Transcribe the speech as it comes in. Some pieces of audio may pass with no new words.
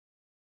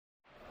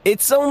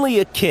It's only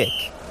a kick,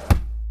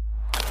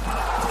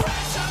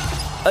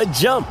 a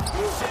jump,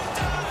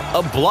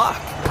 a block.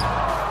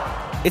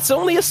 It's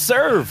only a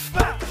serve.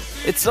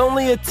 It's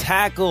only a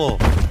tackle,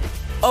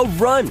 a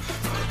run.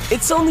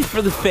 It's only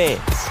for the fans.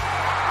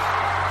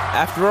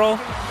 After all,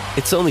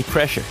 it's only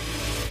pressure.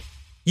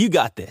 You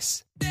got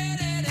this.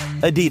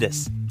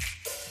 Adidas.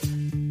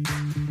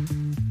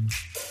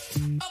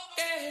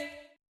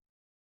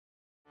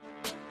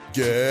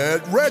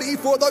 Get ready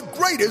for the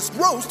greatest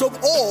roast of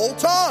all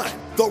time.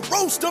 The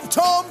Roast of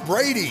Tom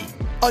Brady.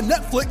 A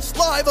Netflix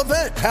live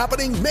event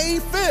happening May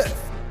 5th.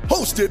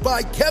 Hosted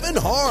by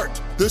Kevin Hart.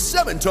 The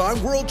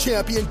 7-time world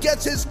champion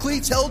gets his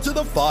cleats held to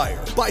the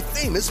fire by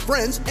famous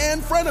friends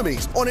and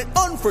frenemies on an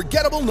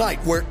unforgettable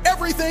night where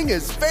everything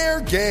is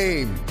fair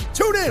game.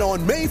 Tune in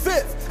on May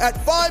 5th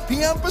at 5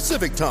 p.m.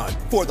 Pacific time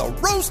for the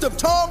Roast of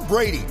Tom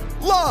Brady.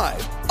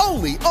 Live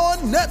only on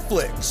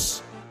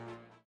Netflix.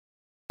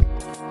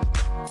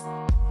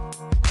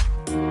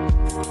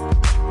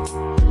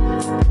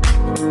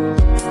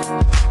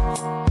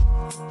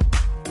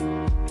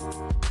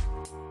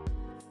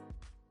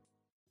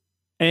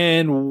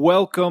 And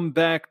welcome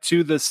back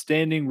to the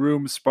Standing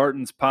Room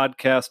Spartans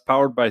podcast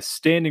powered by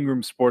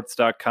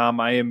StandingRoomSports.com.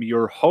 I am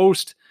your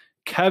host,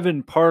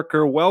 Kevin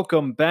Parker.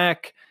 Welcome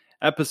back.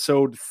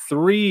 Episode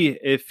 3.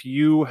 If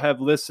you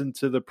have listened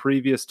to the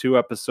previous 2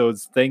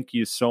 episodes, thank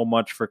you so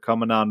much for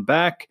coming on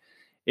back.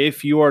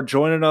 If you are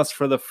joining us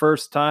for the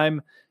first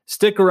time,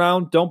 stick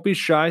around. Don't be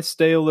shy.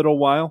 Stay a little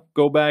while.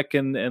 Go back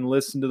and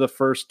listen to the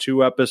first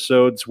 2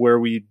 episodes where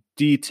we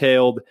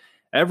detailed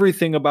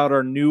everything about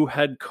our new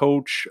head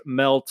coach,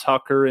 Mel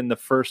Tucker, in the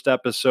first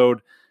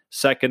episode.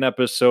 Second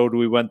episode,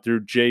 we went through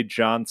Jay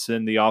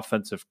Johnson, the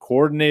offensive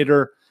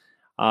coordinator.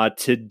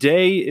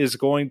 Today is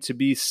going to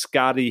be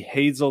Scotty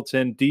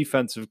Hazelton,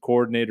 defensive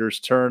coordinator's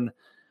turn.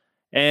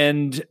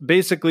 And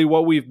basically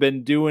what we've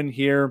been doing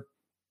here,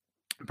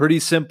 pretty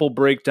simple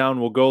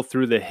breakdown. We'll go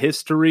through the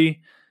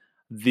history,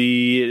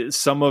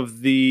 some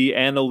of the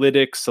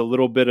analytics, a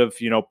little bit of,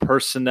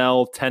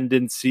 personnel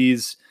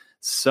tendencies,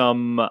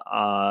 some,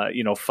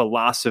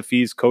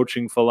 philosophies,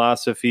 coaching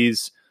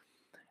philosophies,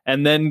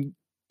 and then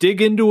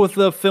dig into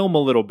the film a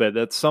little bit.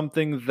 That's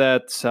something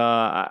that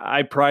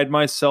I pride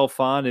myself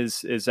on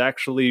is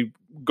actually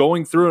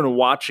going through and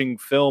watching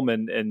film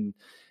and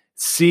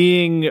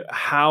seeing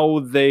how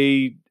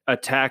they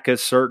attack a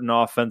certain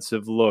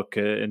offensive look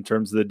in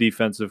terms of the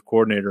defensive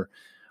coordinator.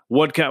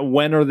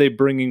 When are they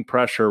bringing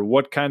pressure?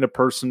 What kind of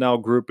personnel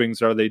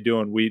groupings are they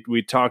doing?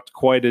 We talked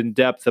quite in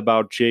depth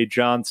about Jay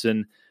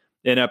Johnson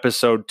in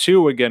episode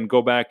 2. Again,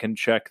 go back and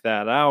check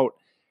that out,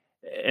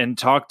 and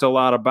talked a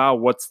lot about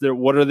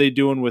what are they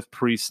doing with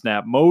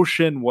pre-snap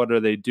motion? What are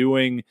they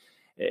doing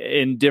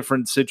in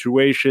different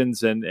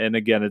situations? And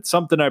again, it's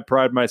something I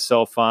pride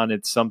myself on.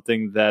 It's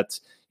something that,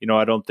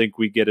 I don't think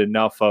we get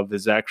enough of,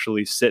 is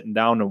actually sitting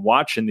down and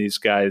watching these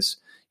guys.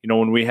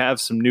 When we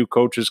have some new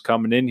coaches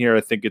coming in here,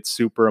 I think it's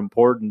super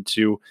important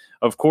to,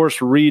 of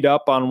course, read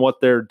up on what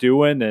they're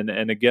doing.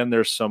 And again,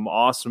 there's some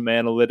awesome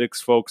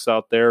analytics folks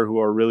out there who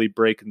are really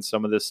breaking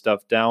some of this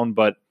stuff down.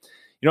 But,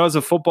 as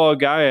a football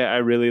guy, I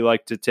really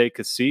like to take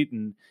a seat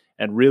and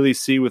really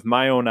see with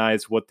my own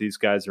eyes what these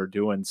guys are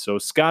doing. So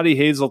Scotty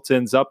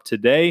Hazelton's up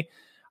today.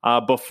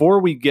 Before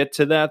we get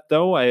to that,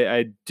 though,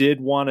 I did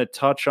want to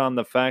touch on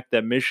the fact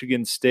that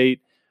Michigan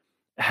State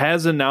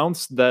has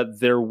announced that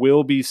there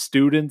will be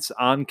students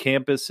on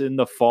campus in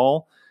the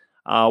fall.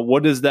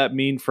 What does that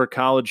mean for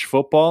college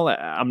football?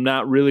 I'm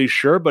not really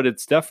sure, but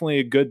it's definitely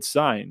a good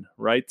sign,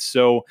 right?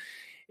 So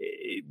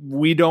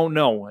we don't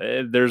know.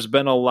 There's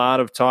been a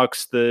lot of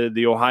talks.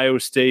 The Ohio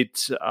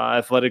State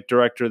athletic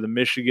director, the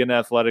Michigan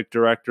athletic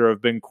director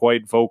have been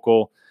quite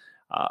vocal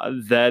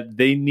that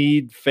they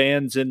need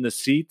fans in the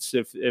seats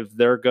if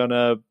they're going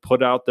to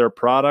put out their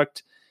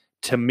product.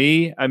 To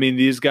me,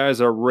 these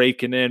guys are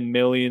raking in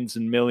millions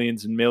and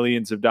millions and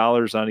millions of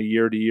dollars on a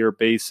year-to-year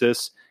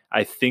basis.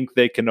 I think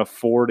they can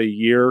afford a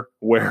year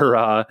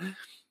where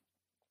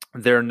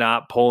they're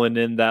not pulling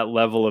in that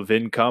level of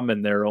income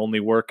and they're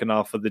only working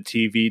off of the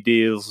TV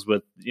deals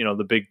with,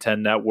 the Big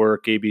Ten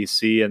Network,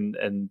 ABC,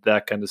 and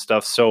that kind of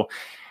stuff. So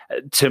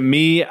to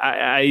me,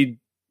 I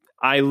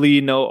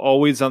lean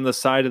always on the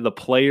side of the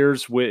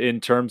players in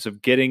terms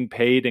of getting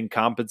paid and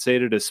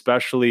compensated,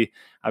 especially,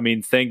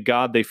 thank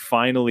God they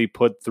finally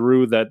put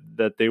through that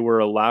they were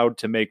allowed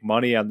to make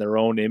money on their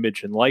own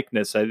image and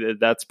likeness.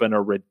 That's been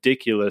a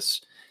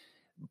ridiculous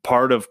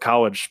part of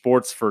college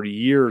sports for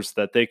years,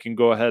 that they can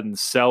go ahead and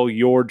sell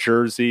your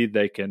jersey.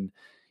 They can,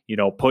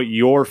 put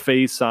your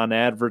face on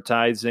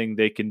advertising.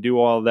 They can do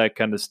all that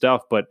kind of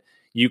stuff, but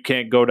you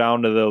can't go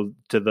down to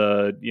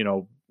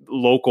the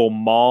local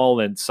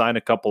mall and sign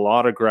a couple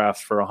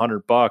autographs for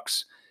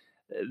 $100.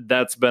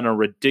 That's been a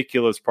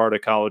ridiculous part of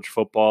college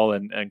football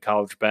and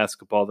college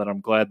basketball that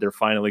I'm glad they're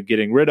finally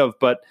getting rid of.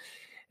 But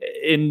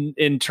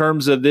in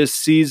terms of this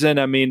season,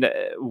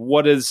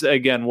 what does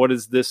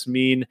this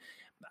mean?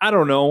 I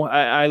don't know.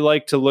 I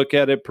like to look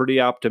at it pretty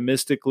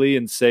optimistically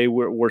and say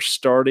we're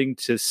starting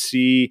to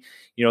see,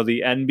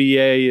 the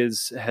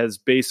NBA has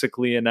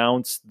basically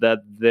announced that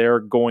they're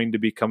going to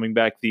be coming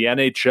back. The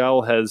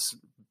NHL has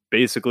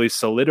basically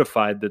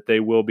solidified that they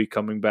will be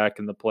coming back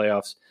in the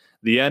playoffs.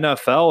 The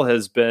NFL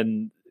has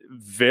been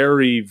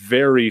very,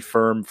 very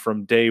firm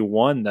from day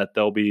one that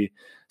they'll be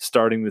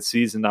starting the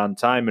season on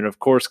time. And of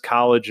course,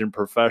 college and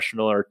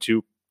professional are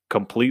two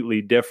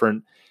completely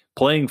different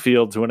playing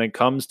fields when it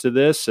comes to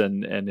this,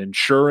 and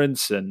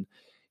insurance, and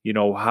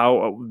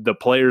how the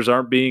players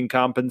aren't being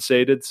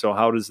compensated. So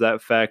how does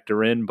that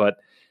factor in? But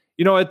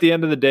at the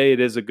end of the day, it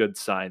is a good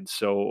sign.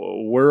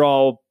 So we're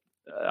all,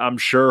 I'm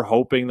sure,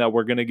 hoping that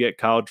we're going to get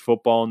college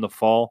football in the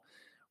fall,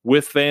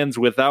 with fans,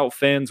 without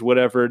fans,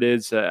 whatever it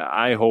is.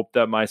 I hope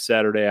that my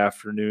Saturday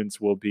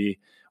afternoons will be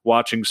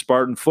watching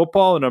Spartan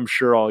football, and I'm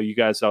sure all you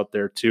guys out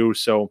there too.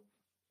 So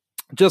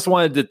just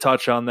wanted to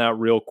touch on that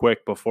real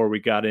quick before we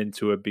got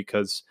into it,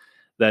 because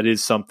that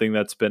is something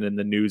that's been in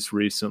the news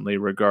recently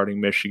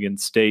regarding Michigan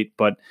State.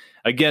 But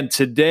again,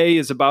 today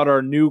is about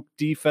our new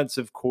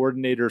defensive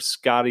coordinator,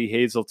 Scottie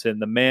Hazelton,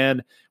 the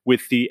man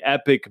with the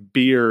epic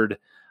beard,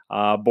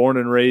 born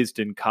and raised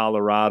in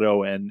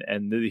Colorado, and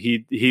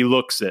he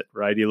looks it,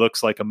 right? He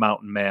looks like a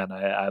mountain man.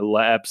 I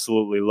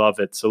absolutely love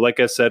it. So like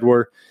I said,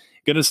 we're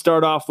going to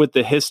start off with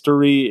the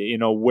history,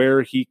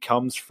 where he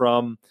comes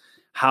from,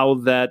 how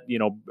that,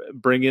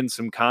 bring in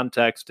some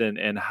context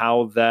and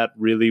how that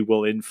really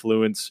will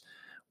influence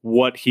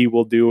what he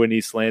will do in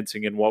East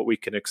Lansing and what we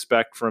can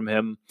expect from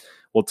him.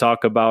 We'll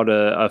talk about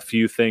a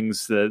few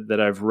things that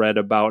I've read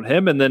about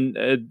him. And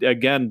then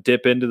again,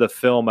 dip into the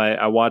film.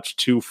 I watched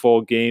 2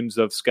 full games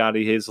of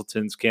Scottie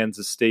Hazelton's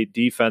Kansas State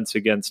defense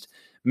against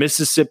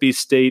Mississippi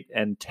State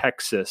and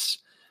Texas.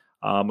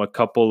 A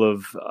couple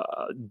of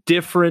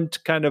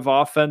different kind of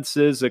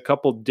offenses, a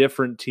couple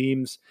different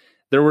teams.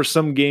 There were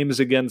some games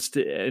against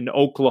in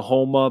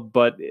Oklahoma,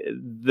 but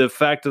the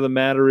fact of the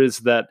matter is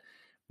that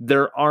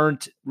there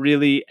aren't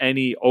really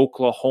any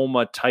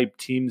Oklahoma type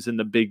teams in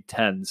the Big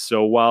Ten.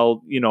 So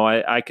while,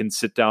 I can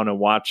sit down and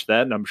watch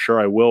that, and I'm sure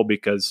I will,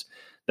 because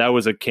that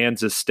was a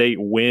Kansas State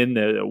win,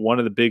 one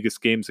of the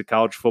biggest games of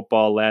college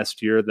football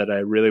last year that I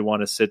really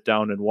want to sit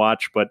down and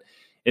watch. But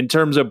in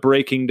terms of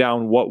breaking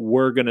down what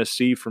we're going to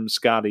see from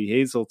Scottie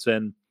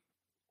Hazelton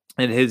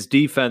and his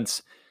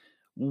defense,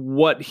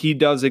 what he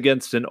does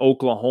against an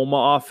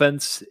Oklahoma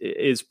offense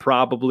is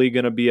probably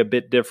going to be a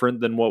bit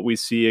different than what we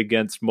see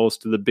against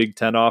most of the Big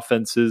Ten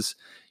offenses.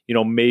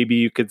 Maybe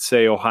you could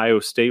say Ohio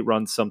State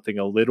runs something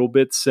a little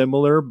bit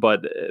similar,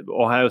 but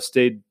Ohio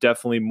State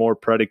definitely more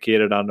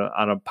predicated on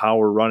a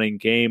power running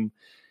game.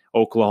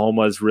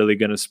 Oklahoma is really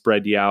going to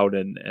spread you out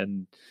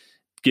and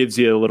gives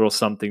you a little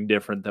something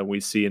different than we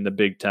see in the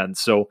Big Ten.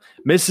 So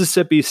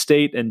Mississippi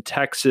State and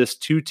Texas,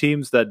 2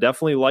 teams that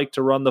definitely like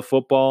to run the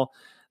football.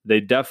 They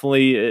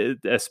definitely,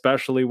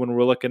 especially when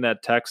we're looking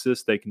at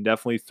Texas, they can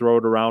definitely throw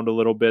it around a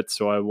little bit.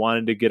 So I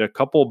wanted to get a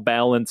couple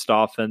balanced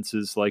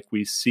offenses like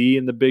we see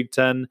in the Big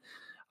Ten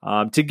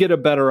to get a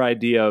better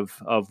idea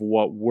of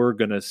what we're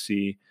going to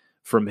see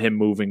from him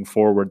moving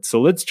forward.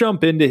 So let's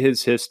jump into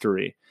his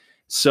history.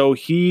 So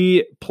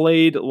he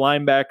played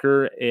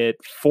linebacker at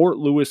Fort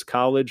Lewis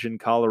College in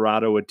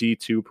Colorado, a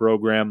D2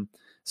 program.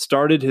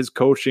 Started his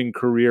coaching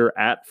career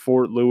at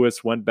Fort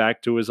Lewis, went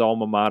back to his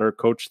alma mater,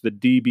 coached the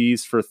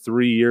DBs for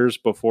 3 years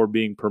before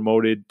being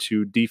promoted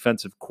to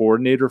defensive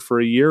coordinator for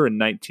a year in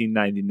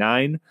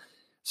 1999.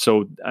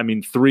 So,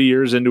 3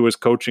 years into his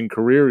coaching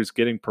career, he's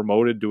getting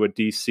promoted to a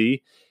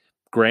DC.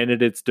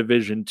 Granted, it's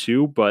Division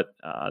II, but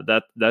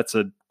that's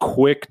a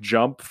quick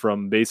jump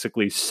from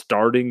basically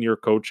starting your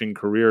coaching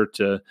career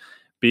to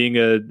being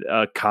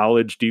a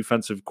college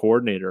defensive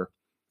coordinator.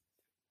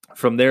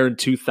 From there in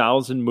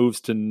 2000,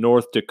 moves to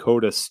North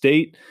Dakota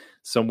State,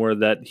 somewhere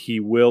that he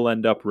will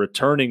end up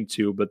returning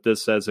to, but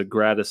this as a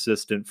grad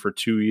assistant for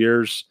 2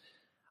 years.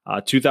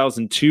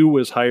 2002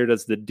 was hired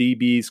as the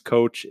DB's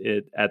coach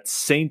at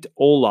St.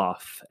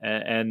 Olaf.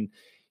 And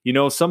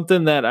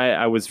something that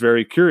I was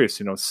very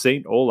curious,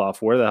 St. Olaf,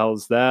 where the hell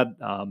is that?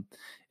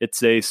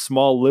 It's a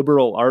small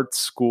liberal arts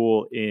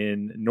school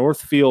in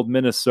Northfield,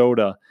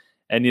 Minnesota.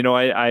 And,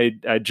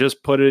 I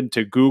just put it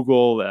into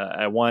Google.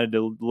 I wanted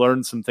to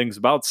learn some things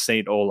about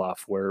St.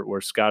 Olaf,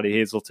 where Scottie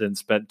Hazelton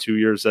spent 2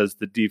 years as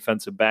the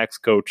defensive backs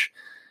coach.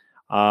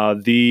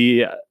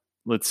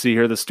 Let's see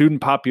here, the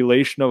student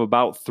population of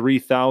about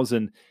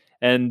 3,000.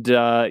 And,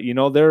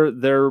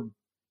 their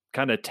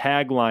kind of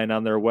tagline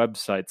on their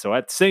website. So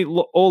at St.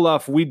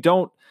 Olaf, we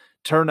don't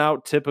turn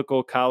out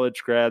typical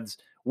college grads.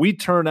 We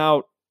turn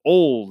out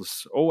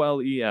Oles,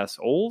 O-L-E-S,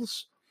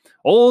 Oles?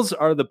 Oles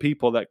are the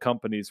people that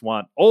companies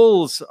want.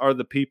 Oles are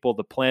the people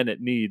the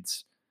planet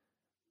needs.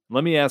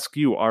 Let me ask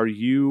you, are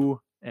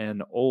you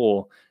an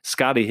Ole?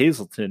 Scottie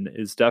Hazelton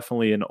is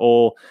definitely an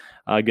Ole.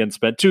 Again,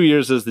 spent 2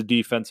 years as the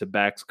defensive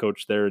backs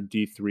coach there in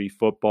D3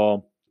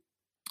 football.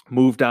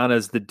 Moved on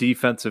as the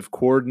defensive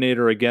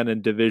coordinator again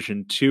in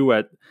Division II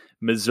at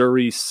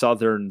Missouri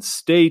Southern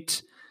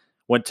State.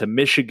 Went to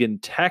Michigan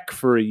Tech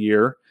for a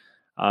year.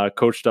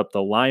 Coached up the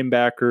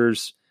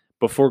linebackers.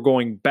 before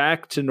going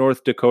back to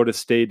North Dakota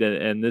State,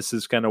 and this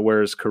is kind of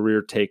where his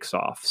career takes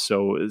off.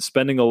 So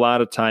spending a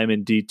lot of time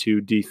in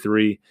D2,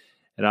 D3,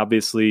 and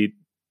obviously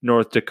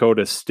North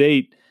Dakota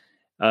State,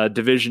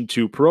 Division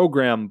II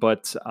program,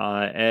 but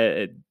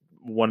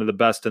one of the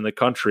best in the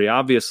country,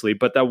 obviously.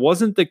 But that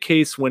wasn't the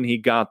case when he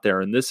got there,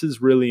 and this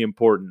is really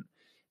important.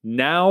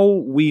 Now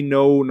we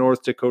know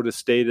North Dakota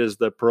State is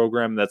the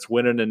program that's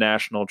winning a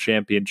national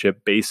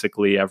championship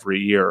basically every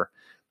year,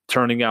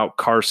 turning out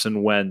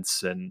Carson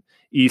Wentz and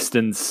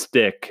Easton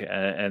Stick,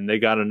 and they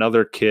got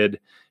another kid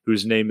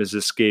whose name is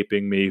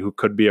escaping me, who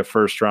could be a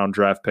first-round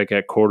draft pick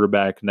at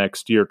quarterback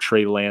next year,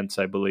 Trey Lance,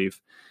 I believe.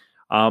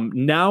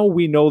 Now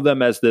we know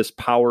them as this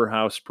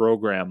powerhouse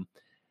program.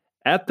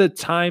 At the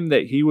time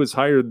that he was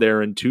hired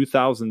there in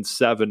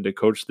 2007 to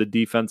coach the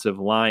defensive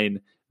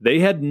line, they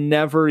had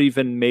never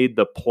even made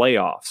the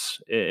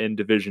playoffs in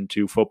Division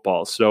II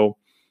football. So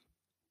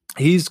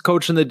he's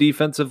coaching the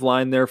defensive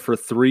line there for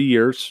 3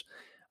 years.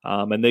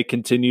 And they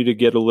continue to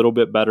get a little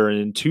bit better. And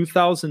in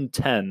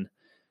 2010,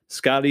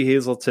 Scotty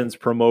Hazelton's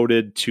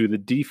promoted to the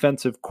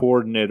defensive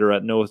coordinator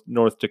at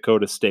North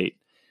Dakota State.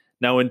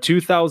 Now, in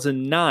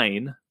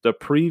 2009, the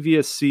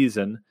previous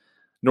season,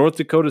 North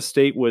Dakota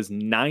State was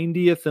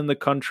 90th in the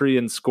country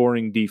in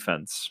scoring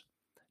defense.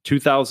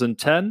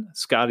 2010,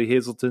 Scotty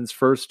Hazelton's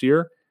first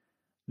year,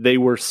 they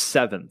were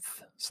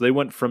 7th. So they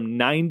went from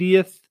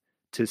 90th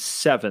to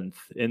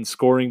 7th in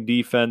scoring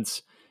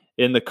defense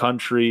in the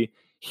country.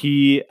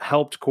 He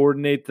helped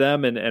coordinate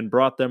them and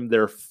brought them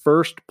their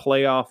first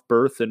playoff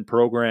berth in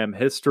program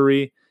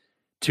history.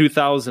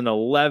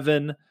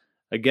 2011,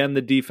 again,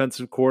 the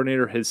defensive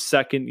coordinator, his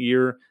second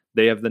year.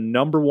 They have the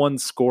number 1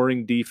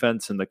 scoring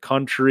defense in the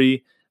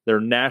country.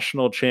 They're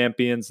national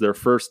champions, their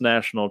first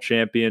national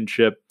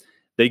championship.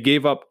 They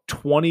gave up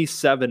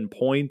 27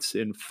 points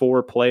in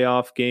 4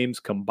 playoff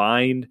games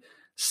combined,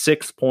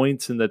 6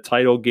 points in the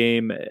title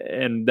game.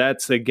 And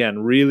that's, again,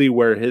 really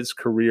where his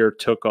career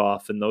took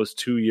off in those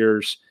 2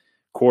 years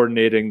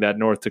coordinating that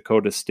North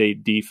Dakota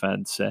State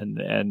defense.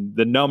 And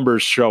the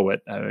numbers show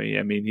it.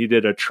 I mean, he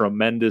did a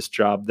tremendous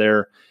job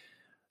there.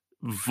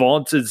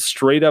 Vaulted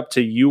straight up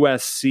to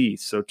USC.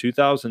 So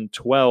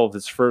 2012,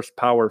 his first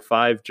Power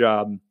 5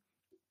 job,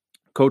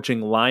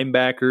 coaching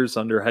linebackers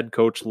under head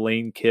coach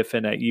Lane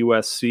Kiffin at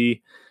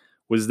USC.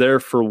 Was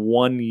there for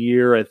 1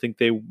 year. I think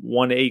they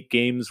won 8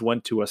 games,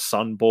 went to a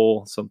Sun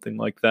Bowl, something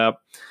like that,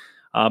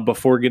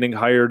 before getting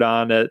hired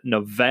on at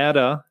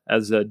Nevada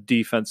as a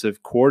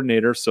defensive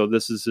coordinator. So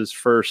this is his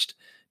first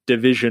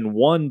Division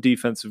I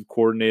defensive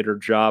coordinator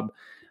job.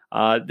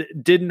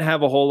 Didn't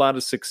have a whole lot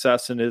of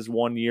success in his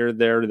 1 year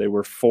there. They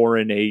were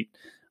 4-8.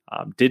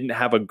 Didn't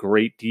have a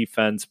great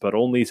defense, but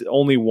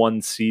only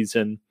one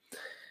season.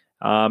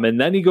 And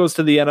then he goes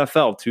to the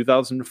NFL,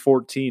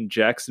 2014,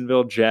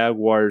 Jacksonville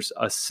Jaguars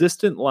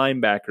assistant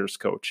linebackers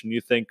coach. And you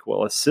think,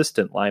 well,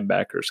 assistant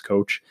linebackers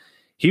coach.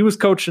 He was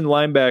coaching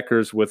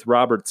linebackers with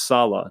Robert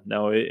Saleh.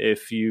 Now,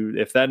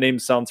 if that name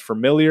sounds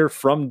familiar,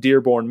 from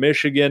Dearborn,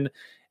 Michigan,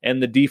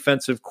 and the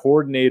defensive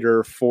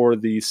coordinator for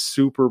the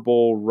Super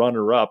Bowl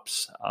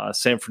runner-ups,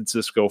 San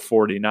Francisco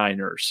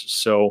 49ers.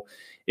 So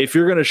if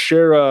you're going to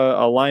share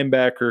a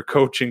linebacker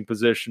coaching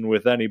position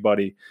with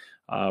anybody,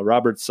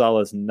 Robert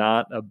Saleh is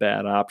not a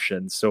bad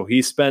option. So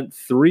he spent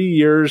 3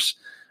 years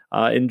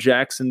in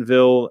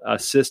Jacksonville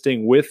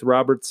assisting with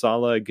Robert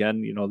Saleh.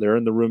 Again, they're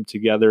in the room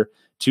together.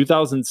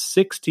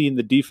 2016,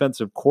 the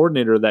defensive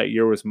coordinator that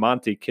year was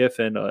Monty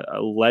Kiffin,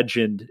 a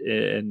legend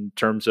in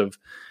terms of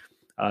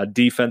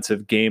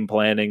defensive game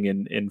planning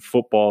in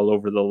football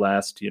over the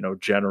last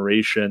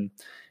generation.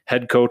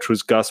 Head coach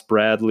was Gus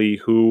Bradley,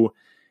 who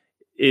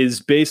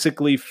is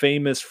basically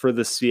famous for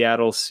the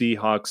Seattle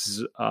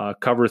Seahawks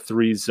cover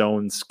 3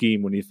 zone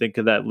scheme when you think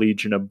of that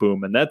Legion of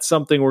Boom. And that's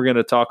something we're going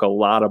to talk a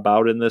lot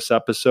about in this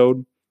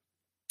episode.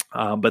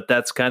 But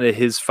that's kind of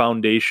his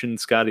foundation,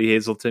 Scotty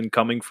Hazelton,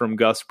 coming from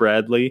Gus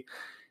Bradley,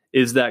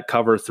 is that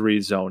cover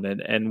 3 zone.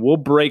 And we'll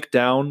break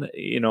down,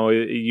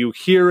 you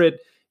hear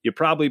it, you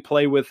probably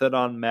play with it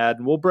on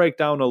Madden. We'll break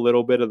down a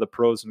little bit of the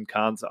pros and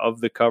cons of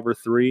the cover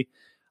 3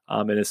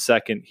 in a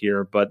second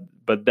here, but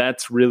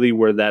that's really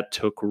where that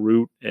took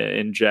root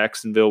in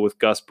Jacksonville with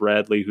Gus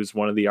Bradley, who's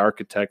one of the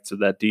architects of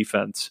that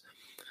defense.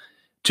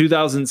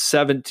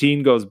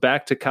 2017 goes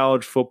back to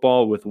college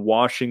football with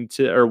Wyoming,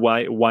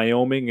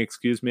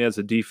 as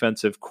a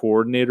defensive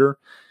coordinator.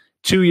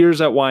 2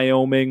 years at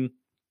Wyoming,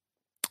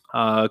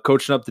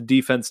 coaching up the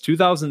defense.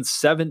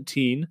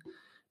 2017,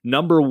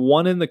 number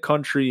 1 in the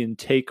country in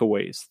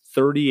takeaways,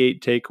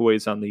 38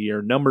 takeaways on the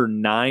year. Number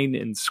 9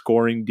 in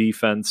scoring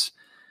defense.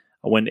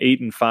 Went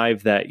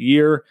 8-5 that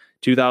year.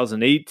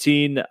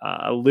 2018,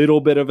 a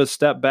little bit of a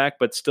step back,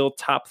 but still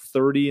top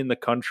 30 in the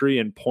country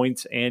in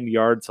points and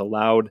yards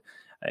allowed.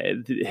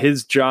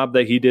 His job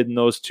that he did in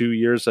those 2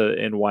 years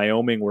in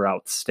Wyoming were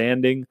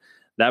outstanding.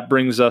 That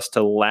brings us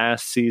to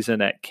last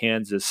season at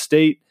Kansas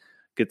State.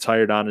 Gets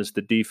hired on as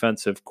the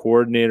defensive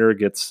coordinator,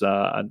 gets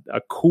a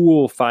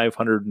cool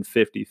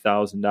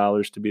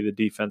 $550,000 to be the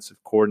defensive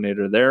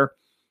coordinator there.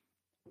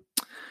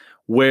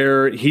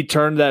 where he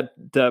turned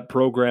that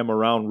program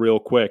around real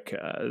quick.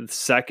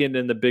 Second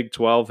in the Big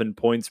 12 in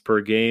points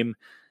per game.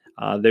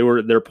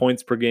 Their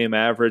points per game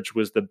average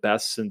was the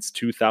best since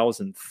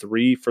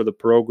 2003 for the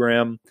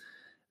program.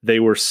 They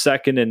were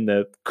second in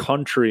the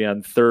country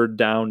on third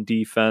down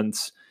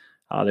defense.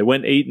 They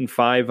went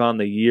 8-5 on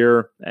the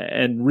year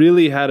and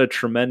really had a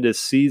tremendous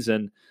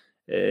season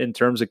in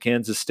terms of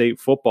Kansas State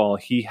football.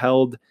 He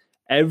held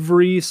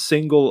every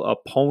single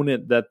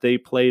opponent that they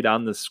played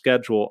on the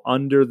schedule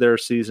under their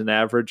season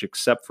average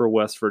except for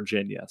West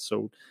Virginia.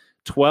 So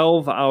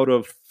 12 out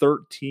of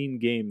 13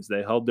 games,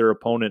 they held their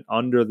opponent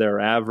under their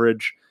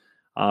average.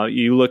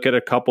 You look at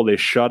a couple, they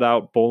shut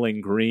out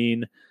Bowling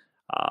Green.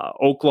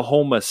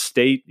 Oklahoma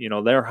State,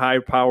 their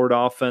high-powered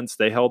offense,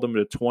 they held them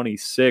to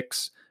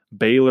 26.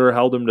 Baylor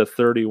held them to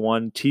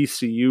 31.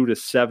 TCU to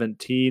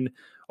 17.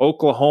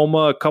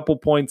 Oklahoma, a couple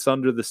points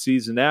under the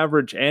season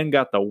average and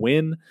got the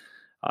win.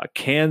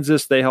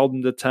 Kansas, they held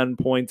them to 10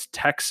 points.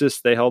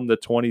 Texas, they held them to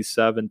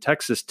 27.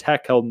 Texas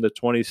Tech held them to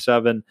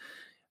 27.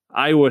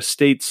 Iowa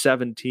State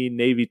 17,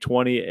 Navy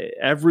 20.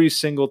 Every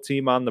single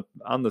team on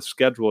the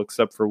schedule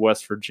except for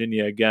West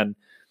Virginia, again,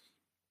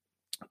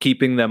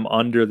 keeping them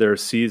under their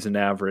season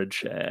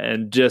average,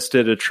 and just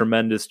did a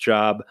tremendous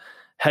job.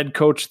 Head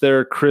coach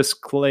there, Chris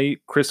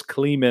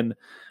Kleeman,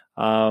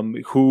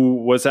 who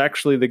was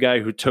actually the guy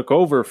who took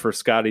over for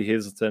Scottie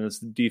Hazelton as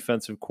the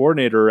defensive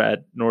coordinator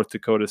at North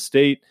Dakota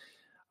State.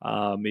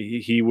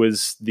 He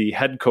was the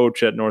head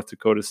coach at North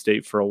Dakota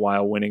State for a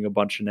while, winning a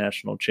bunch of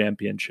national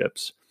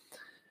championships.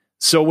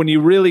 So when you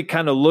really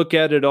kind of look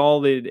at it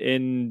all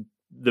in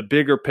the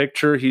bigger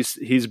picture,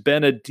 he's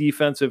been a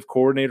defensive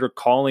coordinator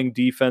calling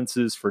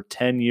defenses for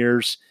 10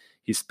 years.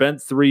 He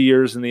spent 3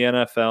 years in the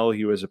NFL.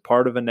 He was a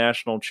part of a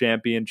national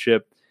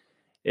championship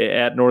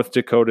at North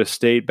Dakota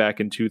State back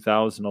in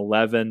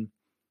 2011.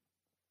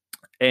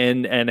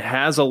 And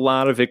has a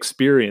lot of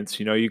experience.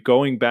 You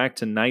going back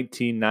to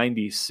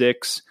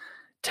 1996,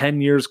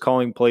 10 years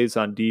calling plays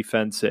on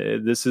defense.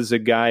 This is a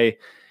guy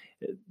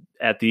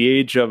at the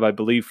age of, I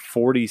believe,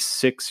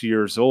 46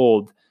 years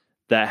old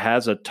that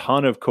has a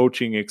ton of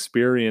coaching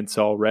experience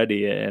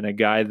already, and a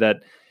guy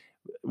that,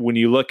 when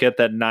you look at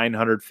that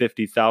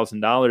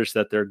 $950,000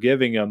 that they're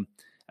giving him,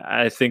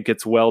 I think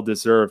it's well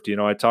deserved.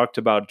 I talked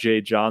about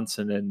Jay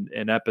Johnson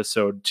in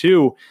episode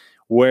 2,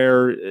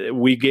 where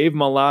we gave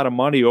him a lot of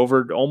money,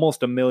 over almost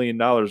 $1 million,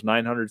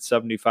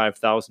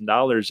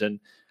 $975,000.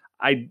 And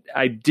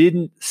I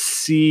didn't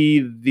see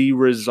the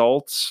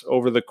results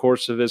over the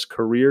course of his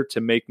career to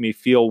make me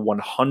feel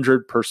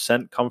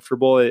 100%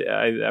 comfortable.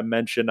 I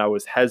mentioned I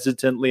was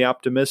hesitantly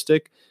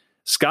optimistic.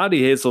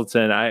 Scottie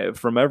Hazelton,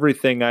 from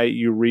everything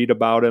you read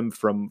about him,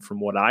 from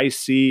what I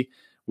see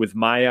with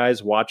my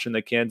eyes watching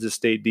the Kansas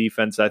State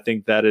defense, I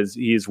think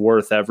he's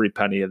worth every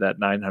penny of that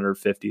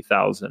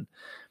 $950,000.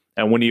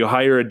 And when you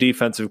hire a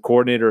defensive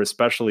coordinator,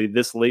 especially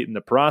this late in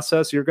the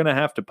process, you're going to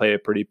have to pay a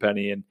pretty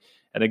penny. And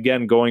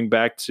again, going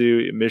back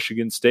to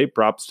Michigan State,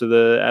 props to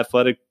the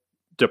athletic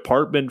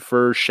department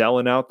for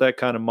shelling out that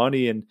kind of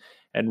money and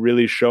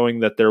really showing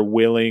that they're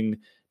willing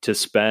to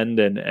spend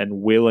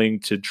and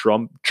willing to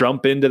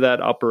jump into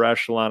that upper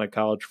echelon of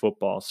college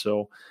football.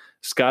 So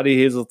Scottie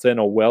Hazelton,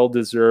 a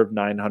well-deserved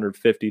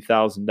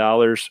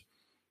 $950,000.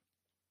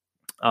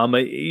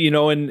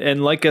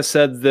 And like I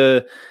said,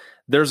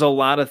 there's a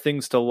lot of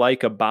things to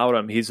like about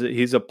him.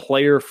 He's a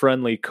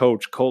player-friendly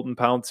coach. Colton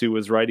Pouncey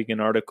was writing an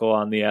article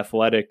on The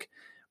Athletic,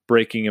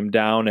 breaking him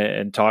down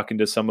and talking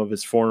to some of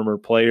his former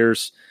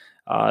players.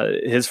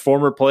 His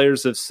former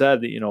players have said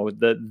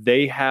that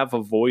they have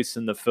a voice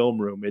in the film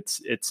room.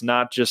 It's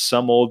not just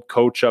some old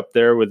coach up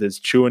there with his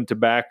chewing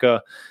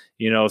tobacco,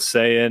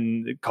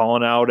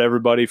 calling out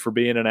everybody for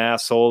being an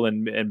asshole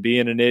and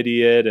being an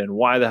idiot and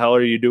why the hell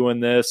are you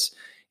doing this?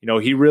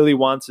 He really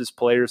wants his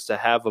players to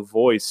have a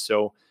voice.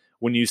 So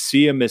when you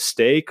see a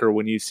mistake or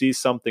when you see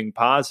something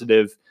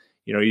positive,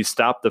 you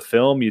stop the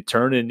film, you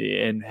turn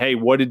and hey,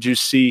 what did you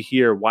see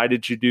here? Why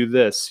did you do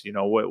this?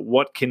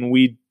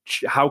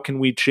 How can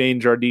we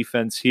change our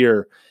defense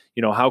here?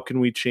 How can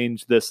we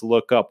change this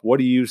look up? What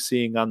are you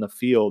seeing on the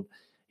field?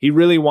 He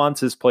really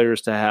wants his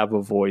players to have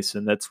a voice,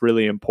 and that's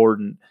really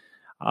important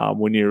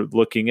when you're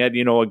looking at,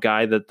 a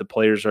guy that the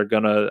players are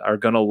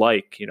gonna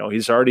like.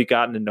 He's already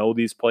gotten to know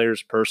these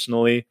players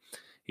personally.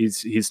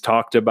 He's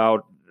talked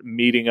about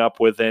meeting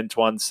up with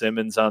Antoine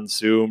Simmons on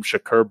Zoom,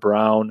 Shakur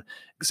Brown,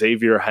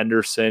 Xavier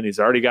Henderson. He's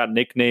already got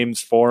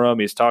nicknames for them.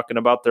 He's talking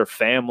about their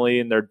family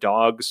and their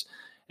dogs.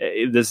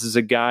 This is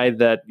a guy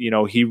that,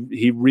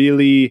 he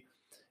really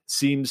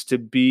seems to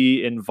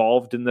be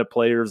involved in the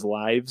players'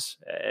 lives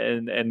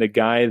and the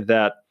guy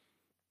that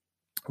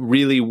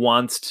really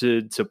wants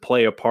to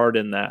play a part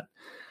in that.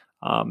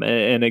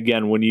 And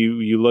again, when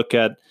you look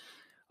at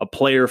a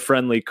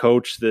player-friendly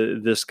coach,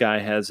 this guy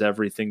has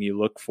everything you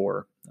look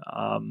for.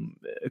 A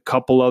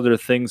couple other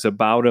things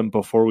about him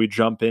before we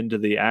jump into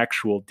the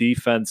actual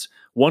defense.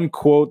 One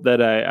quote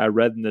that I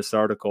read in this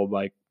article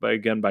by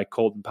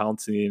Colton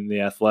Pouncey in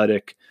The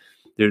Athletic,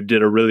 who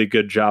did a really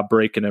good job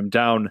breaking him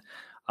down.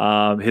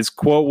 His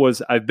quote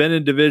was, "I've been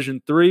in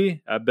Division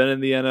III, I've been in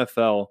the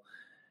NFL,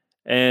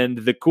 and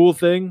the cool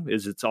thing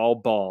is it's all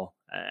ball."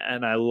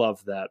 And I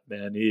love that,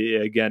 man.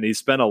 He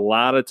spent a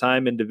lot of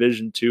time in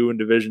Division II and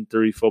Division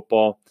III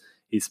football.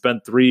 He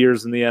spent 3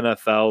 years in the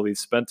NFL. He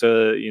spent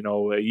a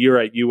year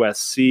at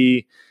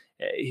USC.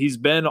 He's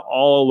been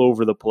all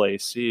over the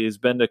place. He's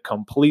been to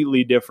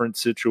completely different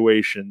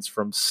situations,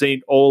 from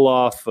St.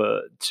 Olaf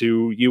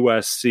to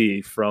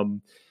USC,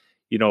 from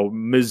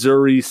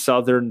Missouri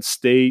Southern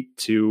State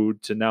to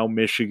now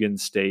Michigan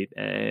State.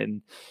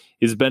 And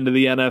he's been to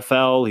the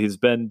NFL. He's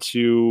been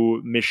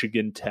to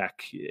Michigan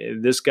Tech.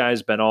 This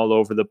guy's been all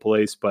over the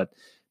place, but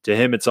to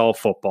him, it's all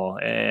football.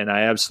 And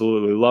I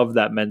absolutely love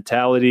that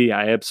mentality.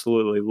 I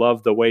absolutely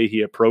love the way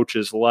he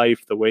approaches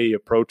life, the way he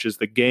approaches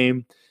the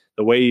game,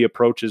 the way he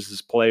approaches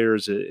his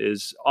players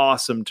is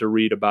awesome to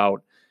read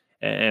about,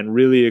 and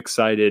really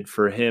excited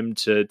for him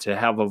to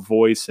have a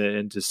voice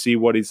and to see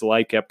what he's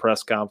like at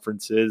press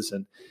conferences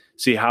and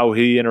see how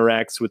he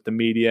interacts with the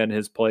media and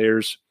his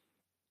players.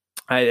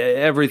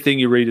 Everything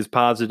you read is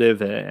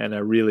positive, and I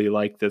really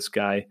like this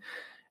guy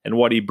and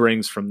what he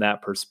brings from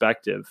that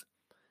perspective.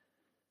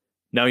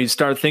 Now you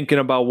start thinking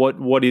about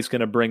what he's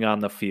going to bring on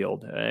the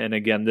field. And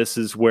again, this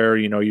is where,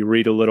 you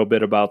read a little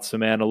bit about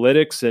some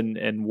analytics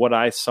and what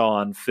I saw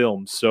on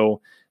film. So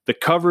the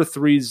cover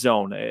 3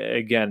 zone,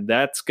 again,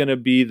 that's going to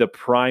be the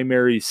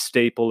primary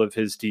staple of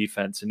his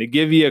defense. And to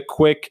give you a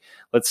quick,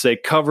 let's say,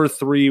 cover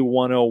 3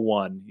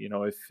 101,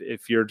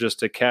 if you're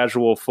just a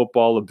casual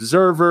football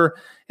observer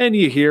and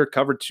you hear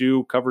cover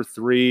 2, cover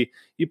 3,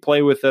 you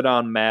play with it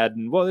on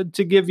Madden. Well,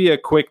 to give you a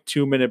quick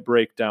 2-minute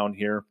breakdown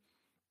here,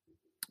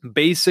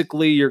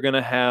 basically you're going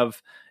to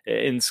have,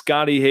 in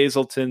Scotty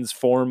Hazelton's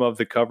form of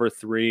the cover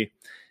 3,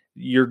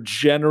 you're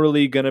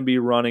generally going to be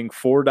running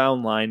 4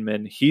 down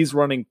linemen. He's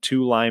running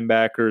 2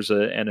 linebackers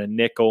and a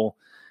nickel.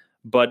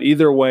 But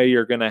either way,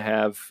 you're going to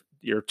have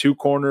your 2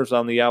 corners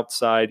on the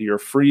outside, your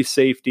free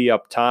safety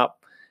up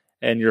top,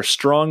 and your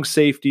strong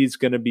safety is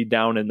going to be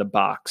down in the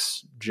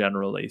box,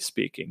 generally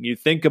speaking. You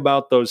think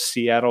about those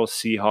Seattle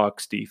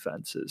Seahawks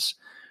defenses,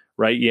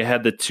 right? You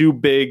had the 2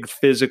 big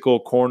physical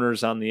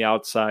corners on the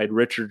outside,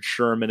 Richard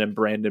Sherman and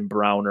Brandon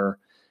Browner.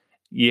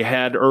 You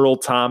had Earl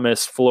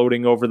Thomas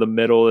floating over the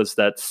middle as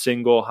that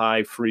single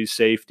high free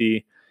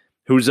safety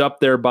who's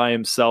up there by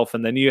himself.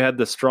 And then you had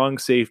the strong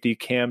safety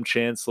Cam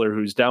Chancellor,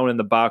 who's down in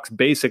the box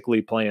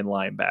basically playing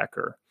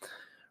linebacker,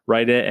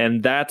 right?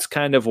 And that's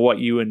kind of what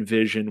you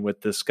envision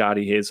with the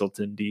Scotty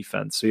Hazelton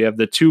defense. So you have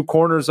the 2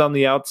 corners on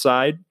the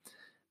outside.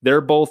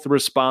 They're both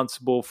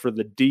responsible for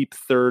the deep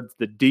third,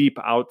 the deep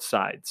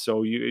outside.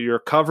 So your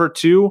cover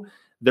 2,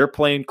 they're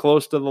playing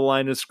close to the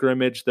line of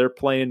scrimmage. They're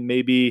playing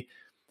maybe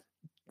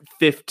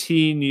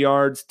 15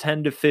 yards,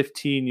 10 to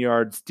 15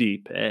 yards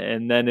deep,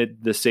 and then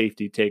the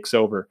safety takes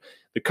over.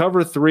 The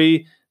cover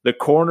 3, the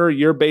corner,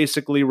 you're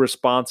basically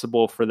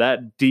responsible for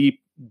that deep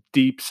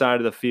side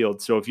of the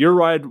field. So if your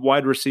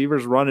wide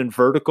receivers running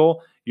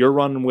vertical, you're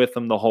running with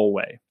them the whole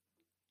way.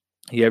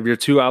 You have your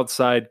 2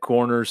 outside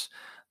corners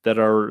that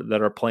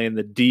are playing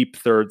the deep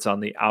thirds on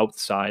the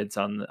outsides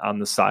on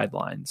the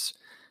sidelines.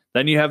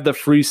 Then you have the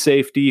free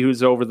safety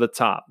who's over the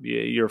top.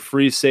 Your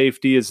free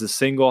safety is a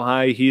single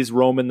high. He's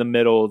roaming the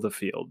middle of the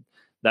field.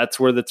 That's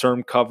where the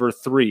term cover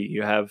 3.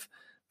 You have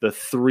the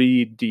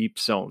 3 deep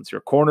zones: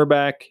 your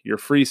cornerback, your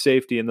free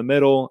safety in the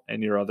middle,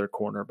 and your other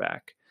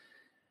cornerback.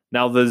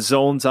 Now the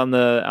zones on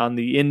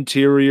the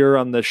interior,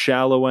 on the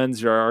shallow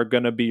ends, are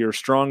going to be your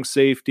strong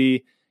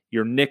safety,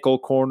 your nickel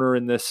corner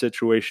in this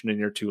situation, and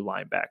your 2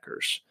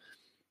 linebackers.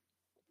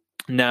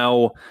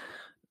 Now,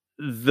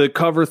 the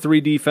cover 3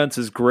 defense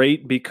is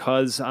great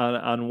because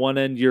on one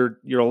end you're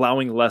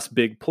allowing less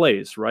big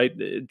plays, right?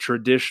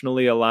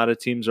 Traditionally, a lot of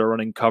teams are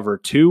running cover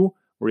 2,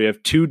 where you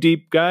have 2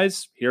 deep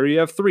guys. Here you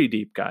have 3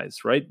 deep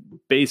guys, right?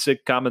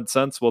 Basic common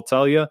sense will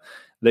tell you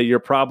that you're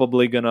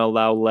probably going to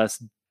allow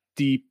less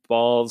deep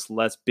balls,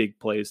 less big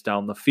plays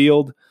down the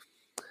field.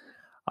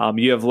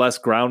 You have less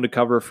ground to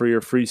cover for your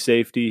free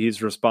safety.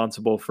 He's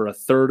responsible for a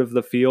third of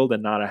the field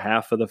and not a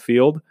half of the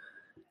field.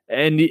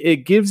 And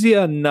it gives you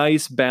a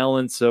nice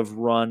balance of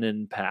run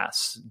and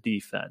pass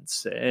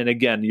defense. And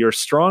again, your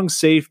strong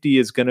safety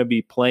is going to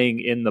be playing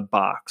in the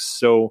box.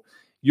 So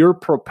you're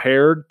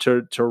prepared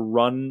to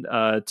run,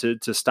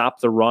 to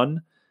stop the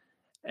run.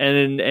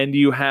 And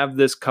you have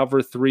this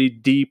cover 3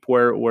 deep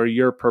where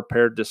you're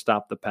prepared to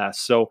stop the pass.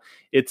 So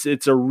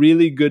it's a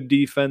really good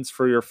defense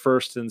for your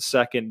first and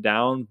second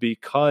down,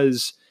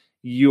 because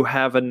you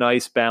have a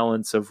nice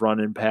balance of run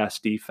and pass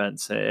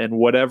defense, and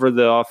whatever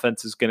the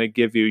offense is going to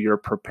give you, you're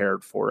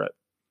prepared for it.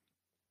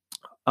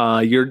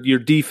 Your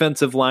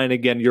defensive line,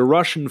 again, you're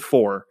rushing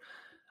 4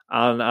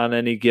 on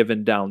any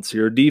given down. So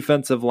your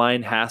defensive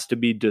line has to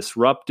be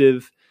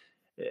disruptive.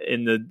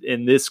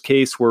 In this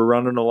case, we're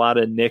running a lot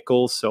of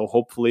nickels, so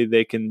hopefully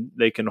they can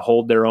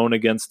hold their own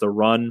against the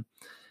run.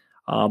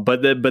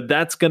 But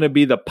that's going to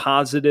be the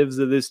positives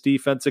of this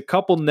defense. A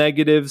couple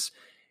negatives: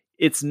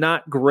 It's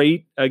not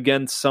great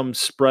against some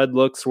spread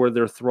looks where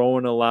they're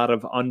throwing a lot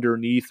of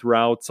underneath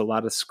routes, a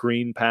lot of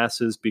screen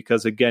passes,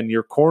 because again,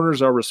 your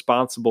corners are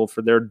responsible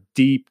for their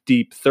deep,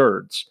 deep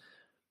thirds.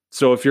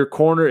 So if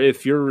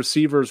your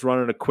receiver's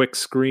running a quick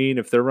screen,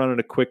 if they're running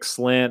a quick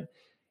slant,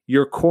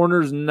 your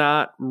corner's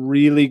not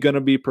really going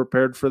to be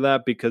prepared for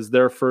that because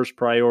their first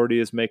priority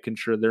is making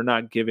sure they're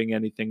not giving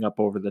anything up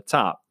over the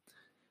top.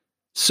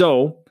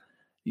 So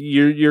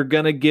you're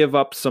going to give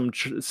up some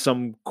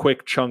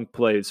quick chunk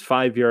plays,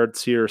 5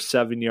 yards here,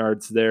 7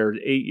 yards there,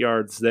 8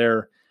 yards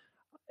there,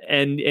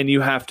 and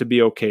you have to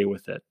be okay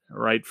with it,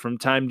 right? From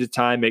time to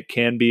time, it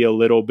can be a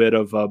little bit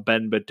of a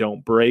bend but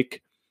don't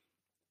break.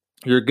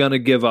 You're going to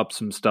give up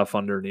some stuff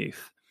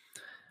underneath.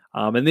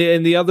 And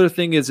the other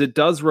thing is it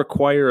does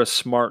require a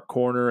smart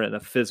corner and a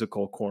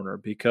physical corner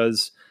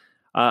because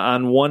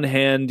on one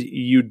hand,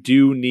 you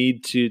do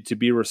need to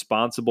be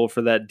responsible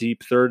for that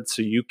deep third.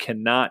 So you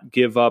cannot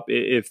give up.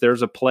 If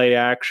there's a play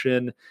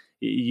action,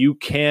 you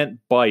can't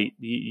bite.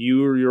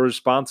 You're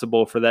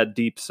responsible for that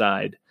deep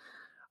side.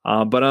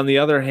 But on the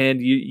other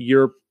hand,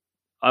 you're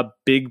a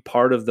big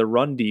part of the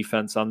run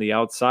defense on the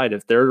outside.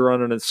 If they're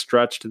running a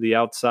stretch to the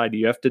outside,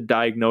 you have to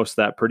diagnose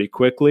that pretty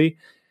quickly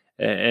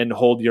and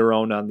hold your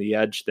own on the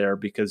edge there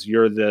because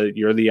you're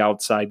the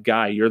outside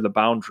guy. You're the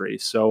boundary.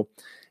 So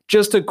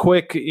just a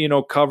quick,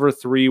 cover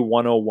 3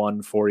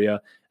 101 for you.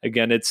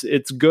 Again,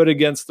 it's good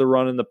against the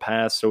run and the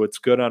pass, so it's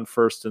good on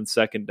first and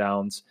second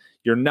downs.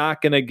 You're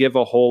not going to give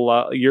a whole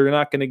lot. You're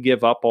not going to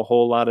give up a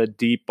whole lot of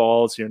deep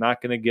balls. You're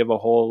not going to give a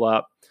whole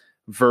lot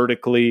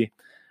vertically,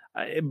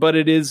 but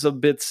it is a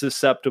bit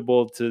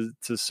susceptible to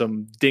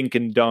some dink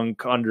and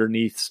dunk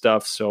underneath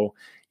stuff. So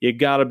you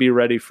got to be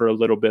ready for a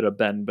little bit of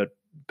bend but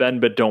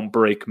don't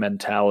break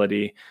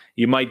mentality.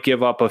 You might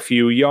give up a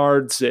few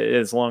yards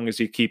as long as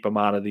you keep them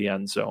out of the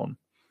end zone.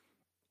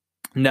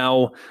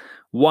 Now,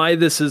 why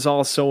this is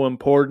also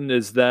important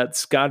is that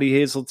Scotty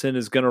Hazelton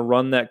is going to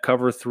run that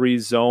cover 3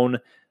 zone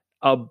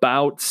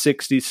about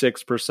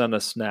 66%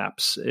 of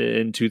snaps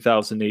in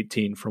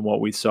 2018 from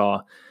what we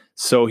saw.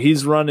 So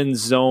he's running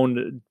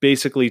zone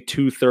basically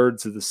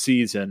 2/3 of the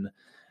season.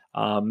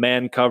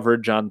 Man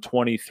coverage on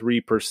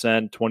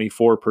 23%,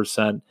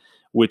 24%.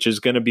 Which is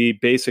going to be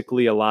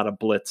basically a lot of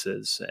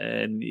blitzes.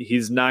 And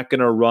he's not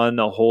going to run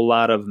a whole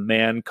lot of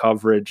man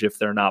coverage if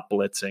they're not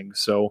blitzing.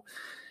 So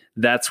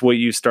that's what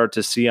you start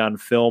to see on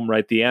film,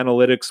 right? The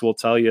analytics will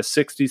tell you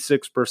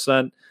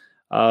 66%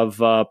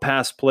 of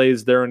pass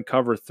plays there in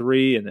cover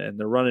 3, and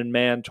they're running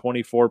man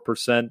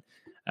 24%.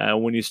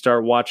 When you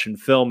start watching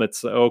film,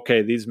 it's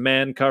okay, these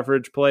man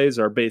coverage plays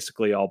are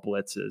basically all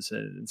blitzes.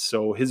 And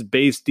so his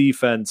base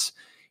defense,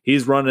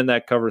 he's running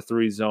that cover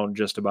 3 zone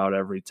just about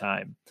every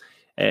time.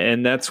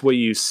 And that's what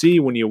you see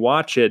when you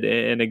watch it.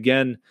 And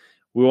again,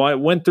 we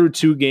went through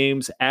 2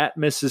 games at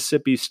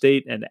Mississippi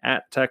State and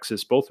at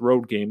Texas, both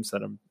road games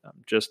that I'm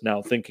just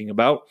now thinking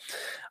about.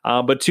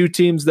 But 2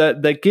 teams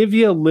that give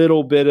you a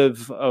little bit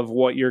of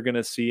what you're going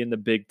to see in the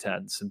Big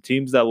Ten. Some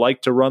teams that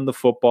like to run the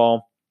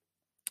football,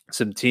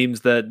 some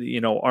teams that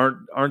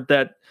aren't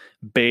that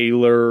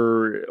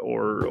Baylor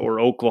or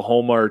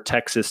Oklahoma or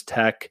Texas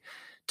Tech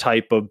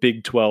type of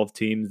Big 12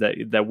 teams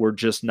that we're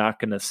just not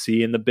going to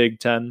see in the Big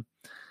Ten.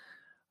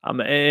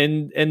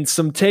 And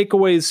some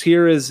takeaways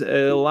here is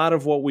a lot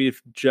of what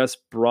we've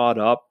just brought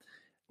up.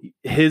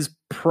 His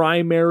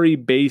primary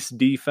base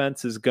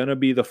defense is going to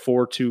be the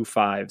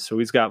 4-2-5. So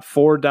he's got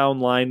 4 down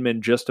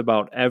linemen just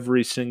about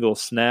every single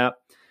snap.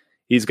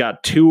 He's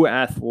got 2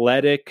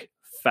 athletic,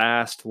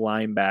 fast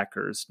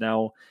linebackers.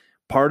 Now,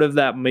 part of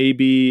that may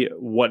be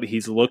what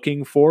he's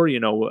looking for.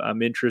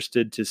 I'm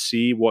interested to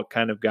see what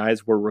kind of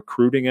guys we're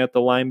recruiting at the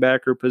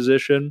linebacker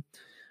position.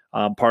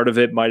 Part of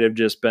it might have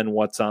just been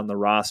what's on the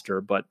roster.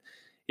 But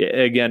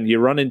again, you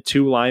run in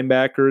 2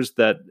 linebackers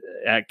that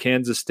at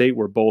Kansas State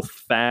were both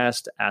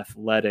fast,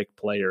 athletic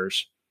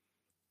players.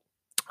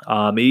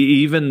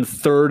 Even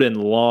 3rd and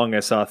long,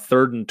 I saw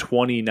 3rd and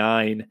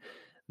 29.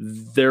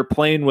 They're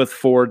playing with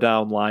 4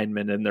 down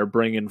linemen and they're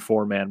bringing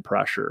 4-man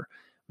pressure.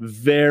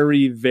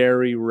 Very,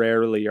 very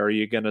rarely are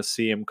you going to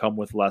see him come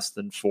with less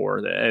than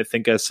 4. I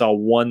think I saw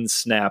 1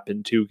 snap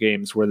in 2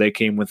 games where they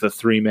came with a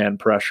 3-man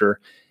pressure.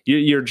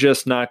 You're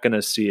just not going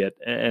to see it.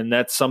 And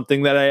that's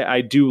something that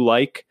I do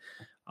like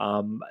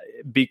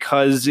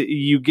because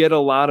you get a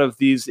lot of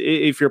these.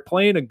 If you're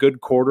playing a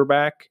good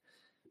quarterback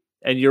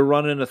and you're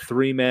running a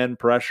 3-man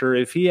pressure,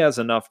 if he has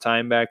enough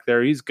time back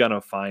there, he's going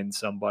to find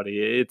somebody.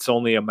 It's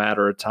only a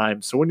matter of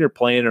time. So when you're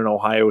playing an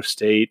Ohio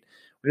State,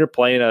 when you're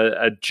playing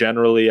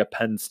generally a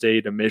Penn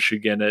State, a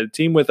Michigan, a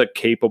team with a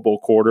capable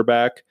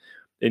quarterback,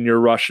 and you're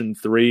rushing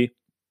 3,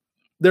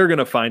 they're going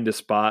to find a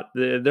spot.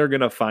 They're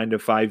going to find a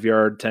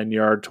 5-yard,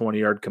 10-yard,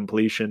 20-yard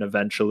completion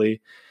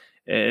eventually.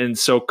 And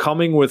so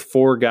coming with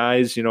 4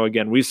 guys,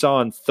 again, we saw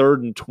on 3rd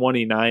and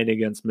 29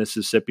 against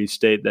Mississippi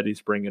State that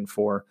he's bringing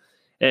 4.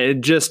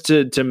 And just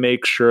to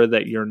make sure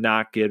that you're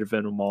not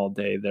giving them all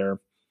day there.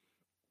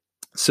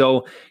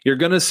 So you're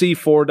going to see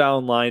 4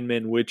 down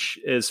linemen, which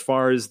as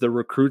far as the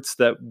recruits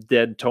that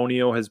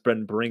D'Antonio has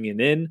been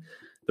bringing in,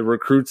 the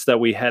recruits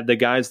that we had, the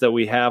guys that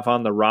we have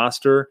on the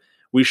roster,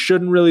 we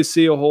shouldn't really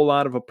see a whole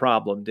lot of a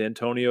problem.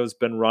 D'Antonio's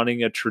been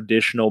running a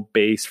traditional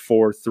base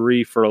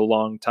 4-3 for a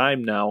long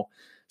time now.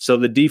 So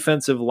the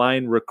defensive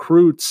line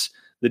recruits,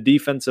 the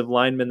defensive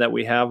linemen that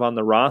we have on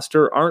the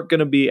roster aren't going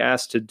to be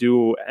asked to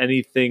do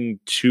anything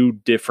too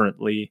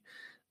differently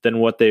than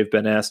what they've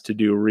been asked to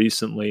do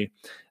recently.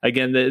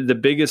 Again, the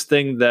biggest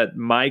thing that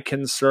my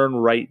concern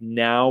right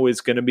now is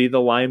going to be the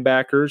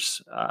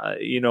linebackers.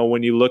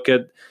 When you look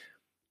at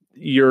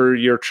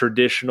your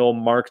traditional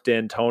Mark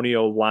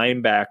D'Antonio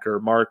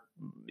linebacker,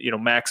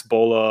 Max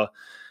Bola,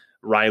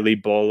 Riley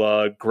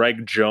Bola,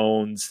 Greg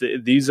Jones,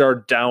 these are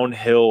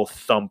downhill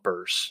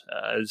thumpers.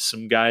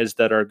 Some guys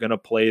that are going to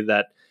play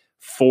that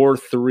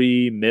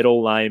 4-3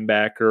 middle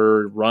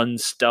linebacker, run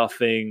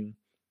stuffing,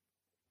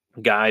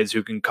 guys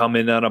who can come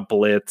in on a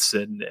blitz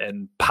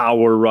and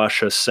power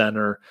rush a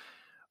center.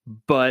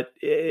 But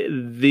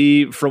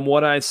from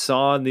what I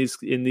saw in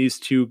these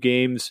two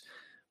games,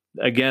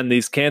 again,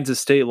 these Kansas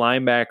State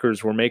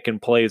linebackers were making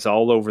plays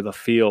all over the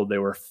field. They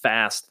were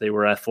fast, they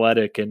were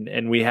athletic,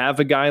 and we have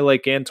a guy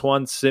like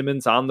Antoine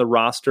Simmons on the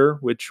roster,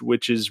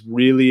 which is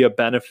really a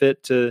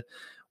benefit to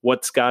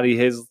what Scotty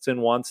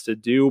Hazelton wants to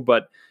do.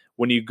 But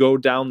when you go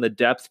down the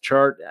depth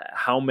chart,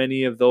 how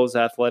many of those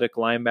athletic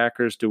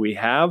linebackers do we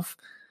have?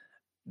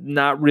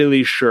 Not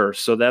really sure.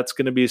 So that's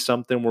going to be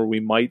something where we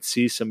might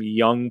see some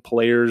young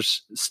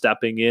players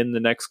stepping in the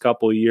next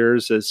couple of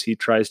years as he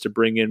tries to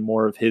bring in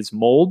more of his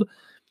mold.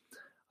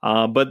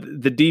 But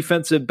the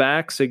defensive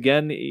backs,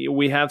 again,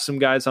 we have some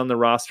guys on the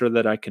roster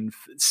that I can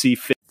see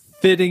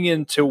fitting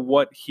into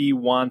what he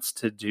wants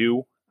to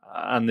do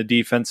on the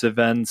defensive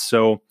end.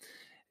 So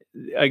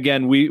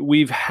again,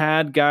 we've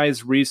had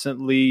guys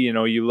recently,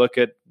 you look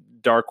at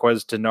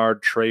Darqueze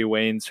Dennard, Trey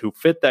Waynes, who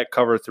fit that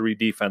cover 3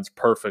 defense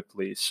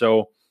perfectly.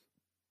 So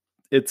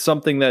it's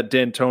something that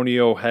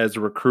D'Antonio has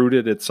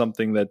recruited. It's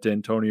something that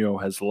D'Antonio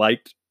has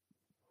liked,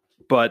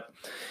 but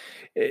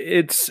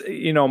it's a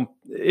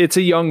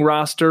young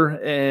roster,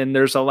 and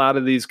there's a lot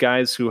of these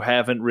guys who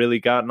haven't really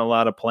gotten a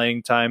lot of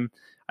playing time.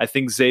 I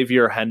think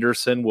Xavier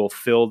Henderson will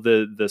fill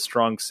the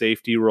strong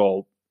safety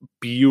role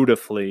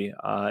beautifully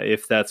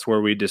if that's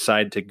where we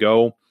decide to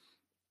go.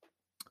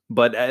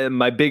 But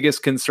my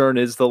biggest concern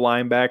is the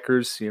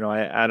linebackers.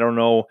 I don't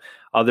know,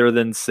 other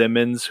than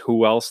Simmons,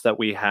 who else that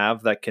we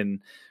have that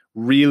can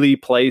really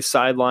play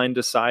sideline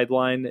to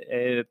sideline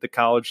at the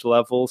college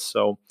level.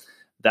 So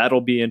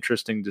that'll be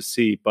interesting to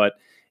see. But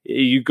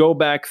you go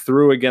back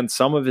through, again,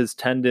 some of his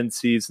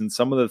tendencies and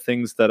some of the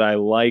things that I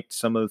liked,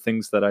 some of the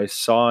things that I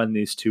saw in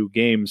these two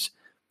games.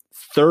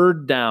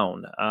 Third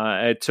down,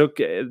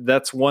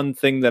 that's one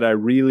thing that I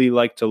really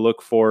like to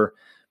look for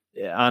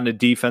on a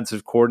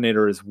defensive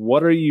coordinator is,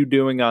 what are you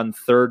doing on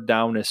third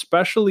down,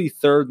 especially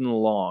third and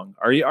long?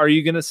 Are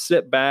you going to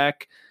sit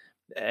back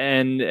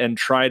and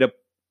try to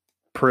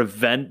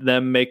prevent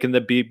them making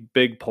the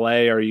big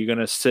play? Are you going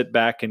to sit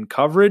back in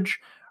coverage?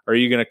 Or are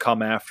you going to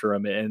come after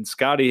him? And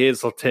Scotty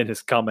Hazelton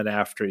is coming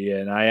after you,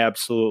 and I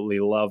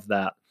absolutely love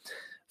that.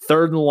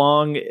 Third and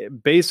long,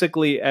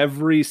 basically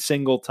every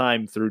single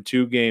time through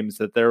 2 games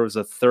that there was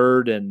a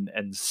 3rd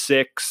and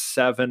 6,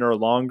 7 or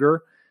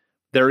longer,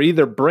 they're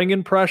either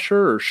bringing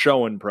pressure or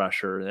showing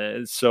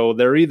pressure. So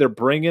they're either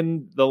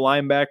bringing the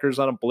linebackers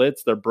on a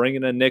blitz, they're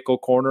bringing a nickel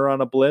corner on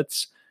a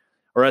blitz,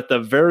 or at the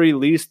very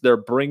least, they're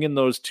bringing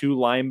those 2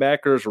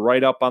 linebackers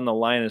right up on the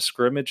line of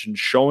scrimmage and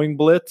showing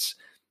blitz,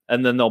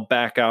 and then they'll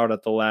back out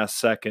at the last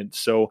second.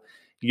 So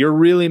you're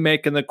really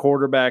making the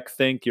quarterback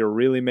think, you're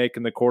really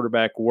making the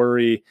quarterback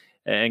worry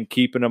and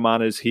keeping him on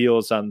his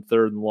heels on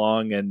third and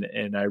long.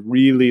 And I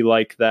really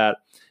like that,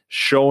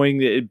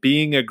 showing it,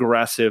 being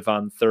aggressive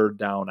on third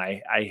down.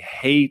 I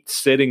hate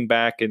sitting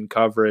back in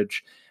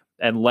coverage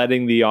and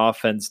letting the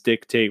offense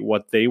dictate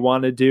what they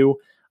want to do.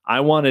 I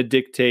want to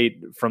dictate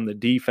from the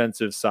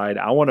defensive side.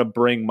 I want to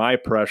bring my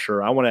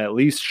pressure. I want to at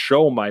least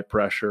show my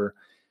pressure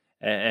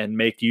and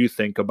make you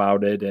think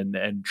about it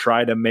and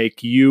try to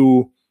make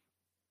you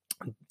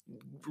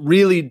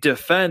really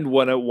defend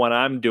what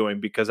I'm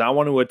doing, because I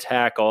want to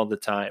attack all the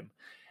time.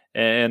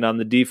 And on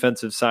the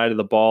defensive side of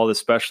the ball,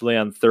 especially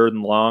on third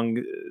and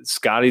long,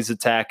 Scotty's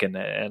attacking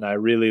it, and I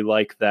really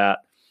like that.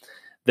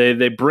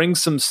 They bring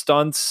some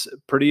stunts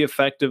pretty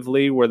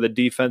effectively where the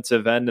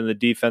defensive end and the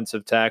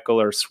defensive tackle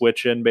are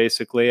switching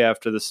basically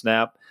after the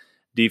snap.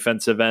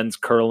 Defensive ends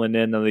curling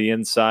in on the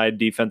inside,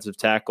 defensive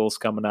tackles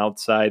coming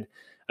outside.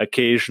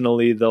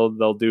 Occasionally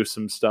they'll do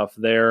some stuff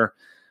there.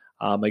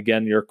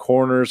 Again, your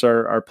corners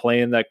are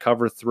playing that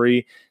cover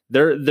 3.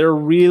 They're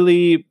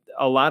really,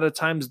 a lot of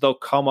times they'll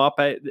come up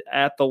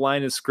at the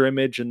line of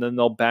scrimmage and then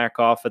they'll back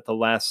off at the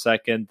last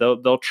second.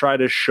 They'll try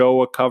to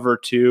show a cover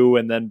 2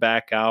 and then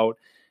back out.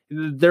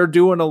 They're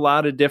doing a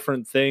lot of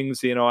different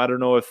things. I don't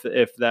know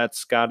if that's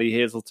Scotty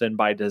Hazelton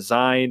by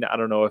design. I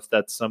don't know if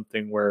that's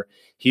something where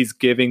he's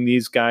giving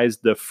these guys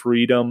the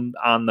freedom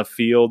on the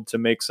field to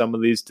make some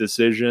of these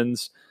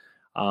decisions.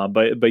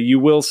 But you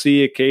will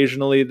see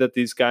occasionally that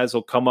these guys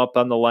will come up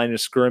on the line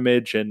of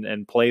scrimmage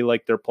and play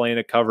like they're playing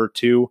a cover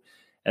 2.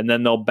 and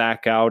then they'll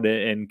back out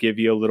and give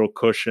you a little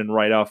cushion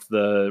right off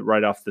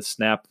the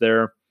snap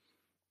there.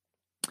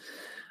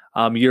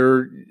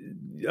 You're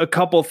a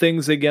couple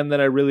things again that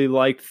I really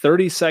liked.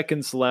 30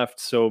 seconds left.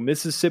 So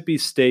Mississippi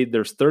State,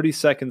 there's 30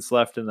 seconds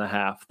left in the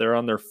half. They're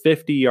on their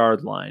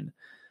 50-yard line.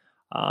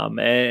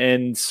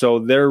 And so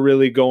they're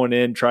really going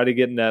in, try to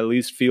get in at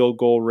least field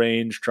goal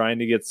range, trying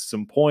to get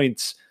some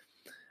points.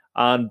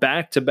 On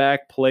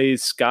back-to-back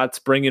plays, Scott's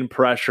bringing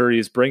pressure.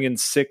 He's bringing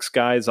 6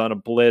 guys on a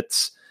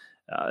blitz,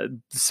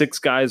 6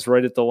 guys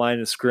right at the line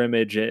of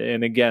scrimmage.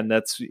 And again,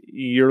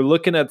 you're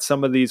looking at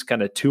some of these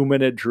kind of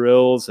 2-minute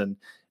drills, and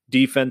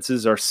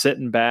defenses are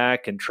sitting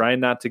back and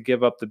trying not to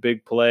give up the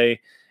big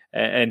play,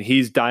 and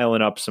he's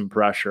dialing up some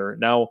pressure.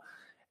 Now,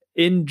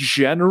 in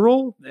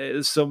general,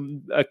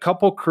 a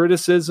couple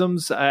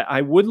criticisms. I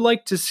would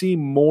like to see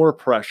more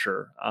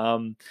pressure.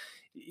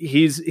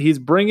 He's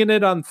bringing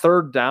it on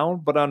third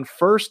down, but on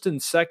first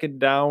and second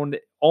down,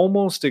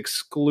 almost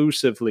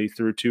exclusively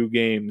through 2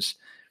 games,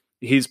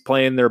 he's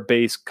playing their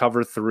base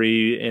cover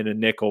 3 in a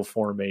nickel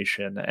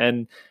formation.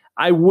 And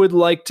I would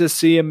like to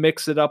see him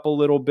mix it up a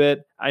little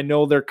bit. I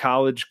know they're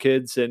college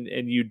kids, and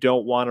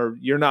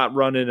you're not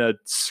running a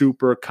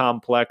super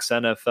complex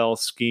NFL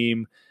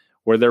scheme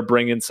where they're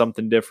bringing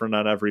something different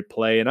on every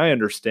play. And I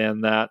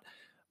understand that,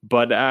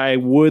 but I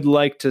would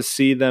like to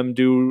see them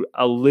do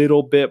a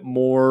little bit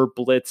more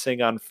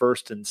blitzing on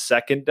first and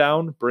second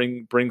down,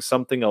 bring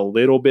something a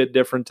little bit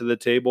different to the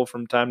table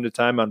from time to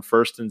time on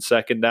first and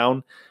second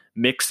down,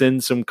 mix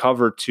in some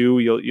cover 2.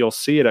 You'll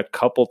see it a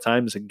couple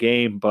times a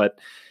game, but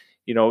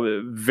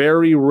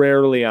very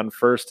rarely on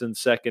first and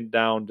second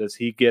down does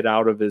he get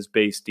out of his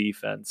base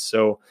defense.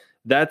 So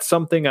that's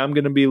something I'm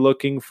going to be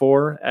looking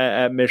for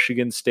at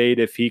Michigan State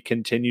if he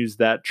continues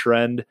that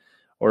trend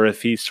or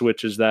if he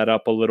switches that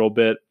up a little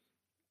bit.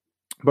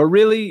 But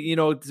really,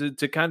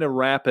 to kind of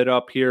wrap it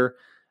up here,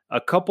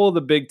 a couple of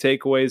the big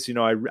takeaways,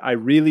 I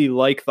really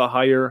like the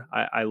hire.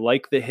 I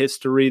like the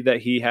history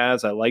that he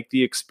has. I like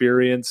the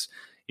experience.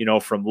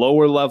 From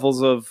lower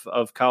levels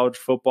of college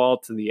football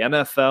to the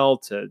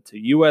NFL to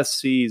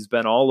USC, he's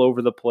been all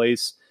over the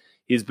place.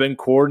 He's been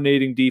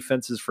coordinating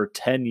defenses for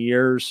 10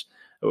 years,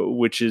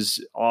 which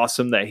is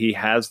awesome that he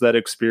has that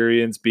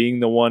experience, being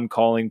the one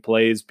calling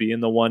plays,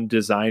 being the one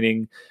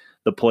designing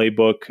the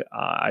playbook.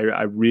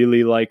 I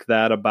really like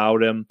that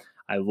about him.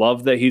 I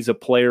love that he's a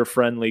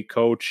player-friendly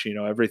coach.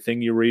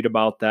 Everything you read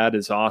about that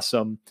is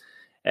awesome.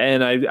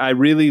 And I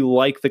really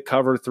like the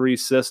cover 3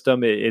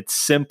 system. It's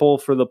simple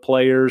for the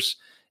players.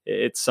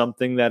 It's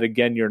something that,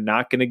 again, you're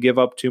not going to give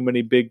up too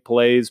many big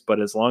plays, but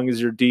as long as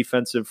your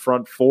defensive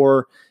front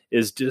 4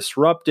 is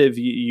disruptive,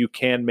 you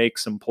can make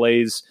some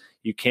plays.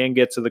 You can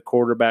get to the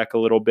quarterback a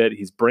little bit.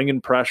 He's bringing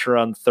pressure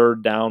on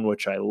third down,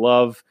 which I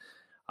love.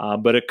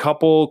 But a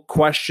couple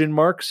question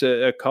marks,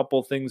 a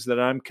couple things that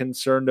I'm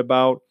concerned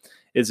about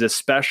is,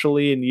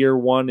 especially in year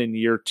 1 and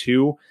year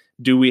 2,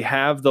 do we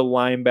have the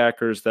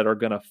linebackers that are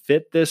going to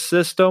fit this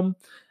system?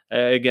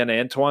 Again,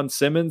 Antoine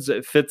Simmons,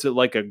 it fits it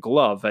like a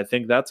glove. I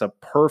think that's a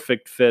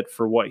perfect fit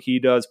for what he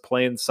does,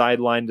 playing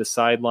sideline to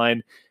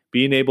sideline,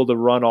 being able to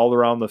run all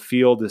around the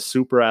field, a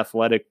super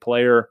athletic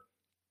player.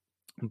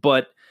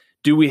 But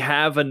do we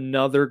have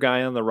another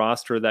guy on the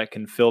roster that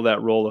can fill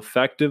that role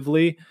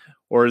effectively?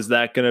 Or is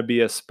that going to be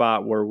a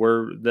spot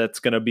where that's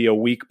going to be a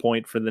weak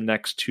point for the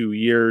next 2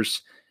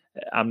 years?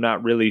 I'm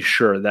not really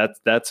sure.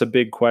 That's a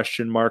big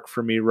question mark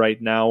for me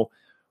right now.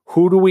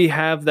 Who do we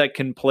have that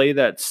can play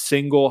that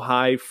single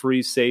high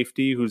free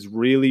safety who's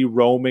really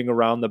roaming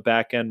around the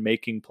back end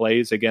making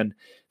plays? Again,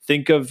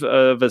 think of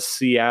a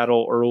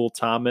Seattle Earl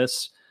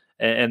Thomas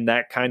and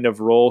that kind of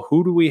role.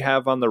 Who do we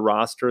have on the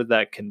roster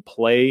that can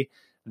play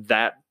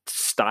that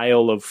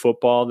style of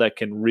football, that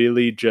can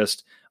really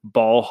just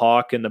ball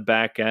hawk in the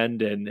back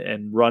end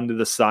and run to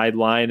the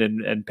sideline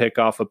and pick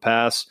off a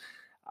pass?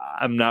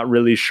 I'm not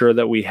really sure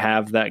that we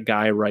have that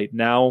guy right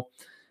now.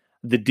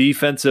 The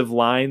defensive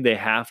line, they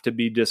have to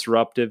be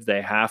disruptive.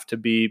 They have to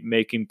be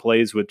making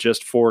plays with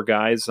just 4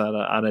 guys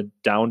on a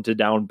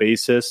down-to-down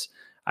basis.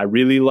 I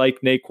really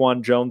like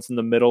Naquan Jones in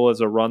the middle as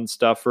a run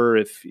stuffer.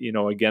 If,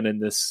 again, in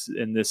this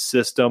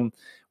system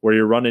where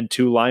you're running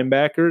 2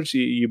 linebackers,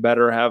 you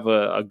better have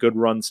a good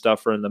run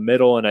stuffer in the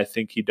middle, and I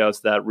think he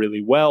does that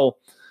really well.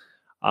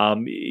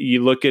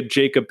 You look at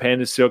Jacob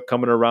Panasiuk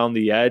coming around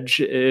the edge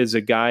is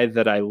a guy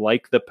that I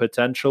like the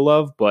potential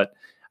of, but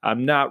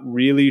I'm not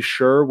really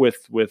sure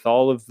with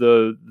all of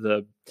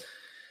the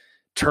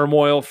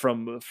turmoil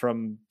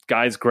from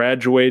guys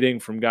graduating,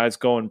 from guys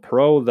going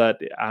pro, that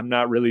I'm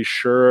not really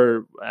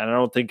sure. And I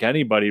don't think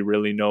anybody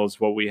really knows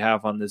what we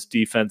have on this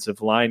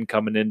defensive line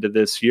coming into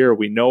this year.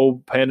 We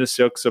know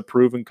Panasiuk's a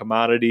proven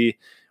commodity.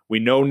 We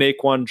know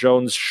Naquan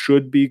Jones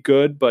should be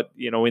good, but,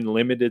 in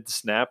limited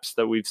snaps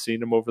that we've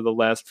seen him over the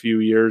last few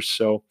years.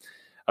 So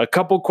a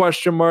couple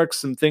question marks,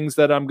 some things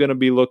that I'm going to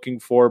be looking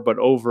for, but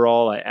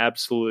overall, I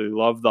absolutely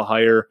love the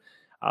hire.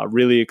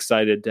 Really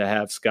excited to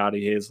have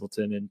Scotty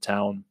Hazelton in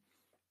town.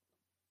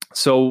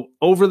 So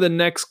over the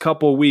next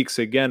couple weeks,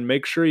 again,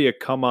 make sure you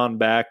come on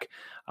back.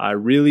 I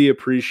really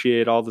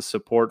appreciate all the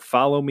support.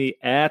 Follow me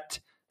at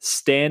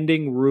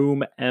Standing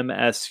Room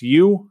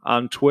MSU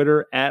on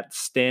Twitter, at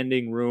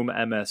Standing Room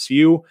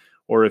MSU,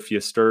 or if you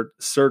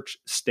search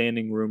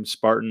Standing Room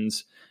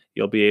Spartans,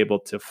 you'll be able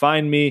to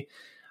find me.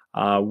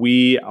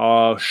 We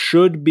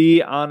should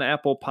be on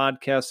Apple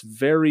Podcasts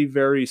very,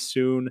 very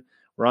soon.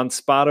 We're on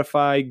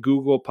Spotify,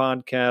 Google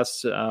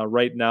Podcasts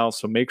right now,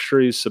 so make sure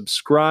you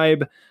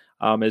subscribe.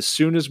 As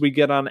soon as we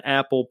get on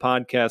Apple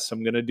Podcasts,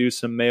 I'm going to do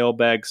some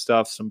mailbag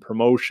stuff, some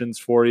promotions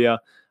for you.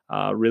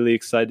 Really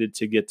excited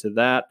to get to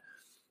that.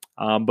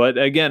 But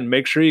again,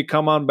 make sure you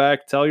come on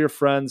back, tell your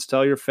friends,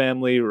 tell your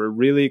family. We're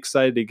really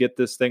excited to get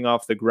this thing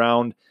off the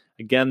ground.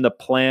 Again, the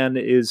plan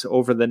is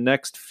over the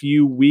next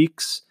few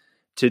weeks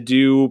to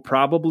do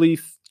probably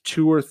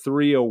 2 or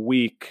 3 a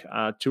week,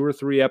 2 or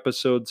 3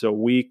 episodes a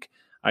week.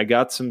 I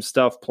got some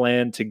stuff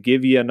planned to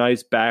give you a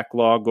nice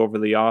backlog over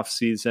the off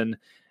season.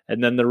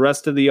 And then the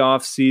rest of the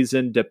off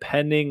season,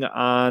 depending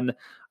on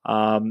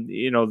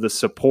the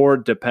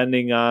support,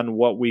 depending on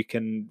what we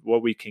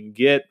can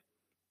get,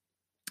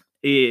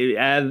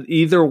 add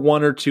either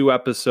 1 or 2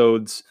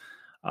 episodes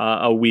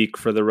a week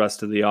for the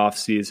rest of the off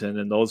season.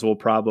 And those will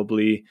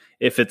probably,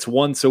 if it's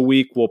once a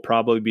week, we'll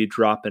probably be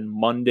dropping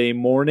Monday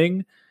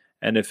morning.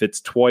 And if it's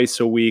twice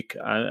a week,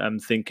 I'm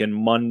thinking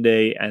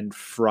Monday and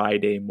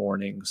Friday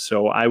morning.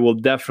 So I will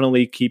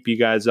definitely keep you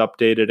guys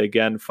updated.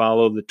 Again,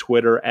 follow the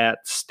Twitter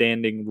at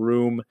Standing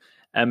Room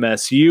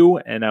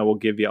MSU, and I will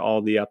give you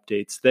all the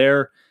updates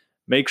there.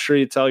 Make sure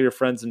you tell your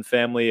friends and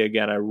family.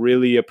 Again, I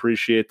really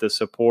appreciate the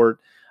support.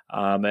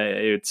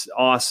 It's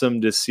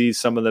awesome to see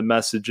some of the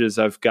messages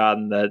I've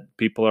gotten that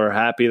people are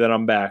happy that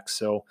I'm back.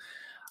 So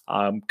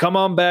come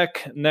on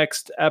back.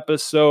 Next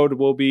episode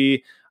will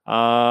be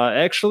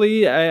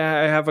actually,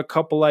 I have a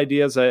couple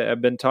ideas.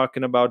 I've been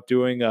talking about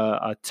doing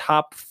a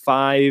top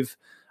 5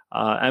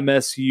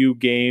 MSU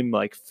game,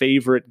 like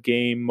favorite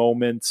game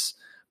moments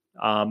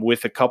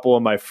with a couple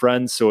of my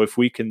friends. So if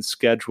we can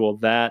schedule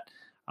that,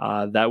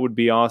 that would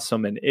be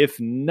awesome. And if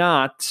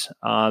not,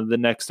 the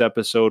next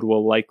episode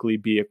will likely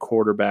be a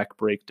quarterback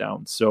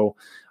breakdown. So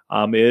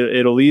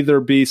it'll either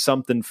be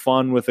something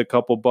fun with a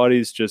couple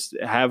buddies, just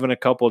having a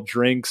couple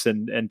drinks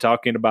and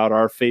talking about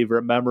our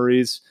favorite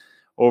memories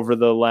over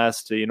the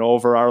last,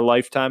 over our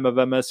lifetime of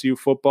MSU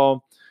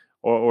football,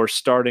 or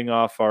starting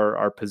off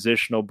our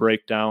positional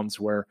breakdowns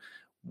where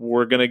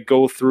we're going to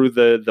go through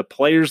the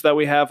players that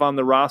we have on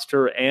the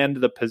roster and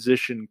the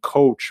position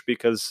coach,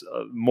 because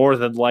more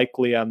than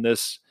likely on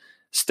this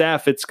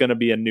staff, it's going to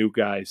be a new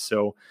guy.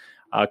 So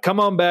come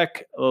on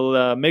back.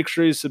 Make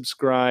sure you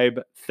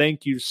subscribe.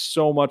 Thank you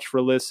so much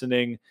for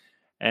listening,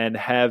 and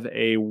have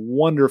a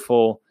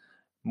wonderful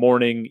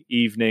morning,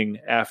 evening,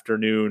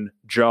 afternoon,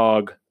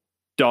 jog,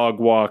 dog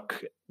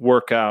walk,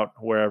 workout,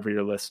 wherever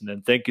you're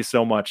listening. Thank you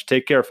so much.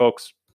 Take care, folks.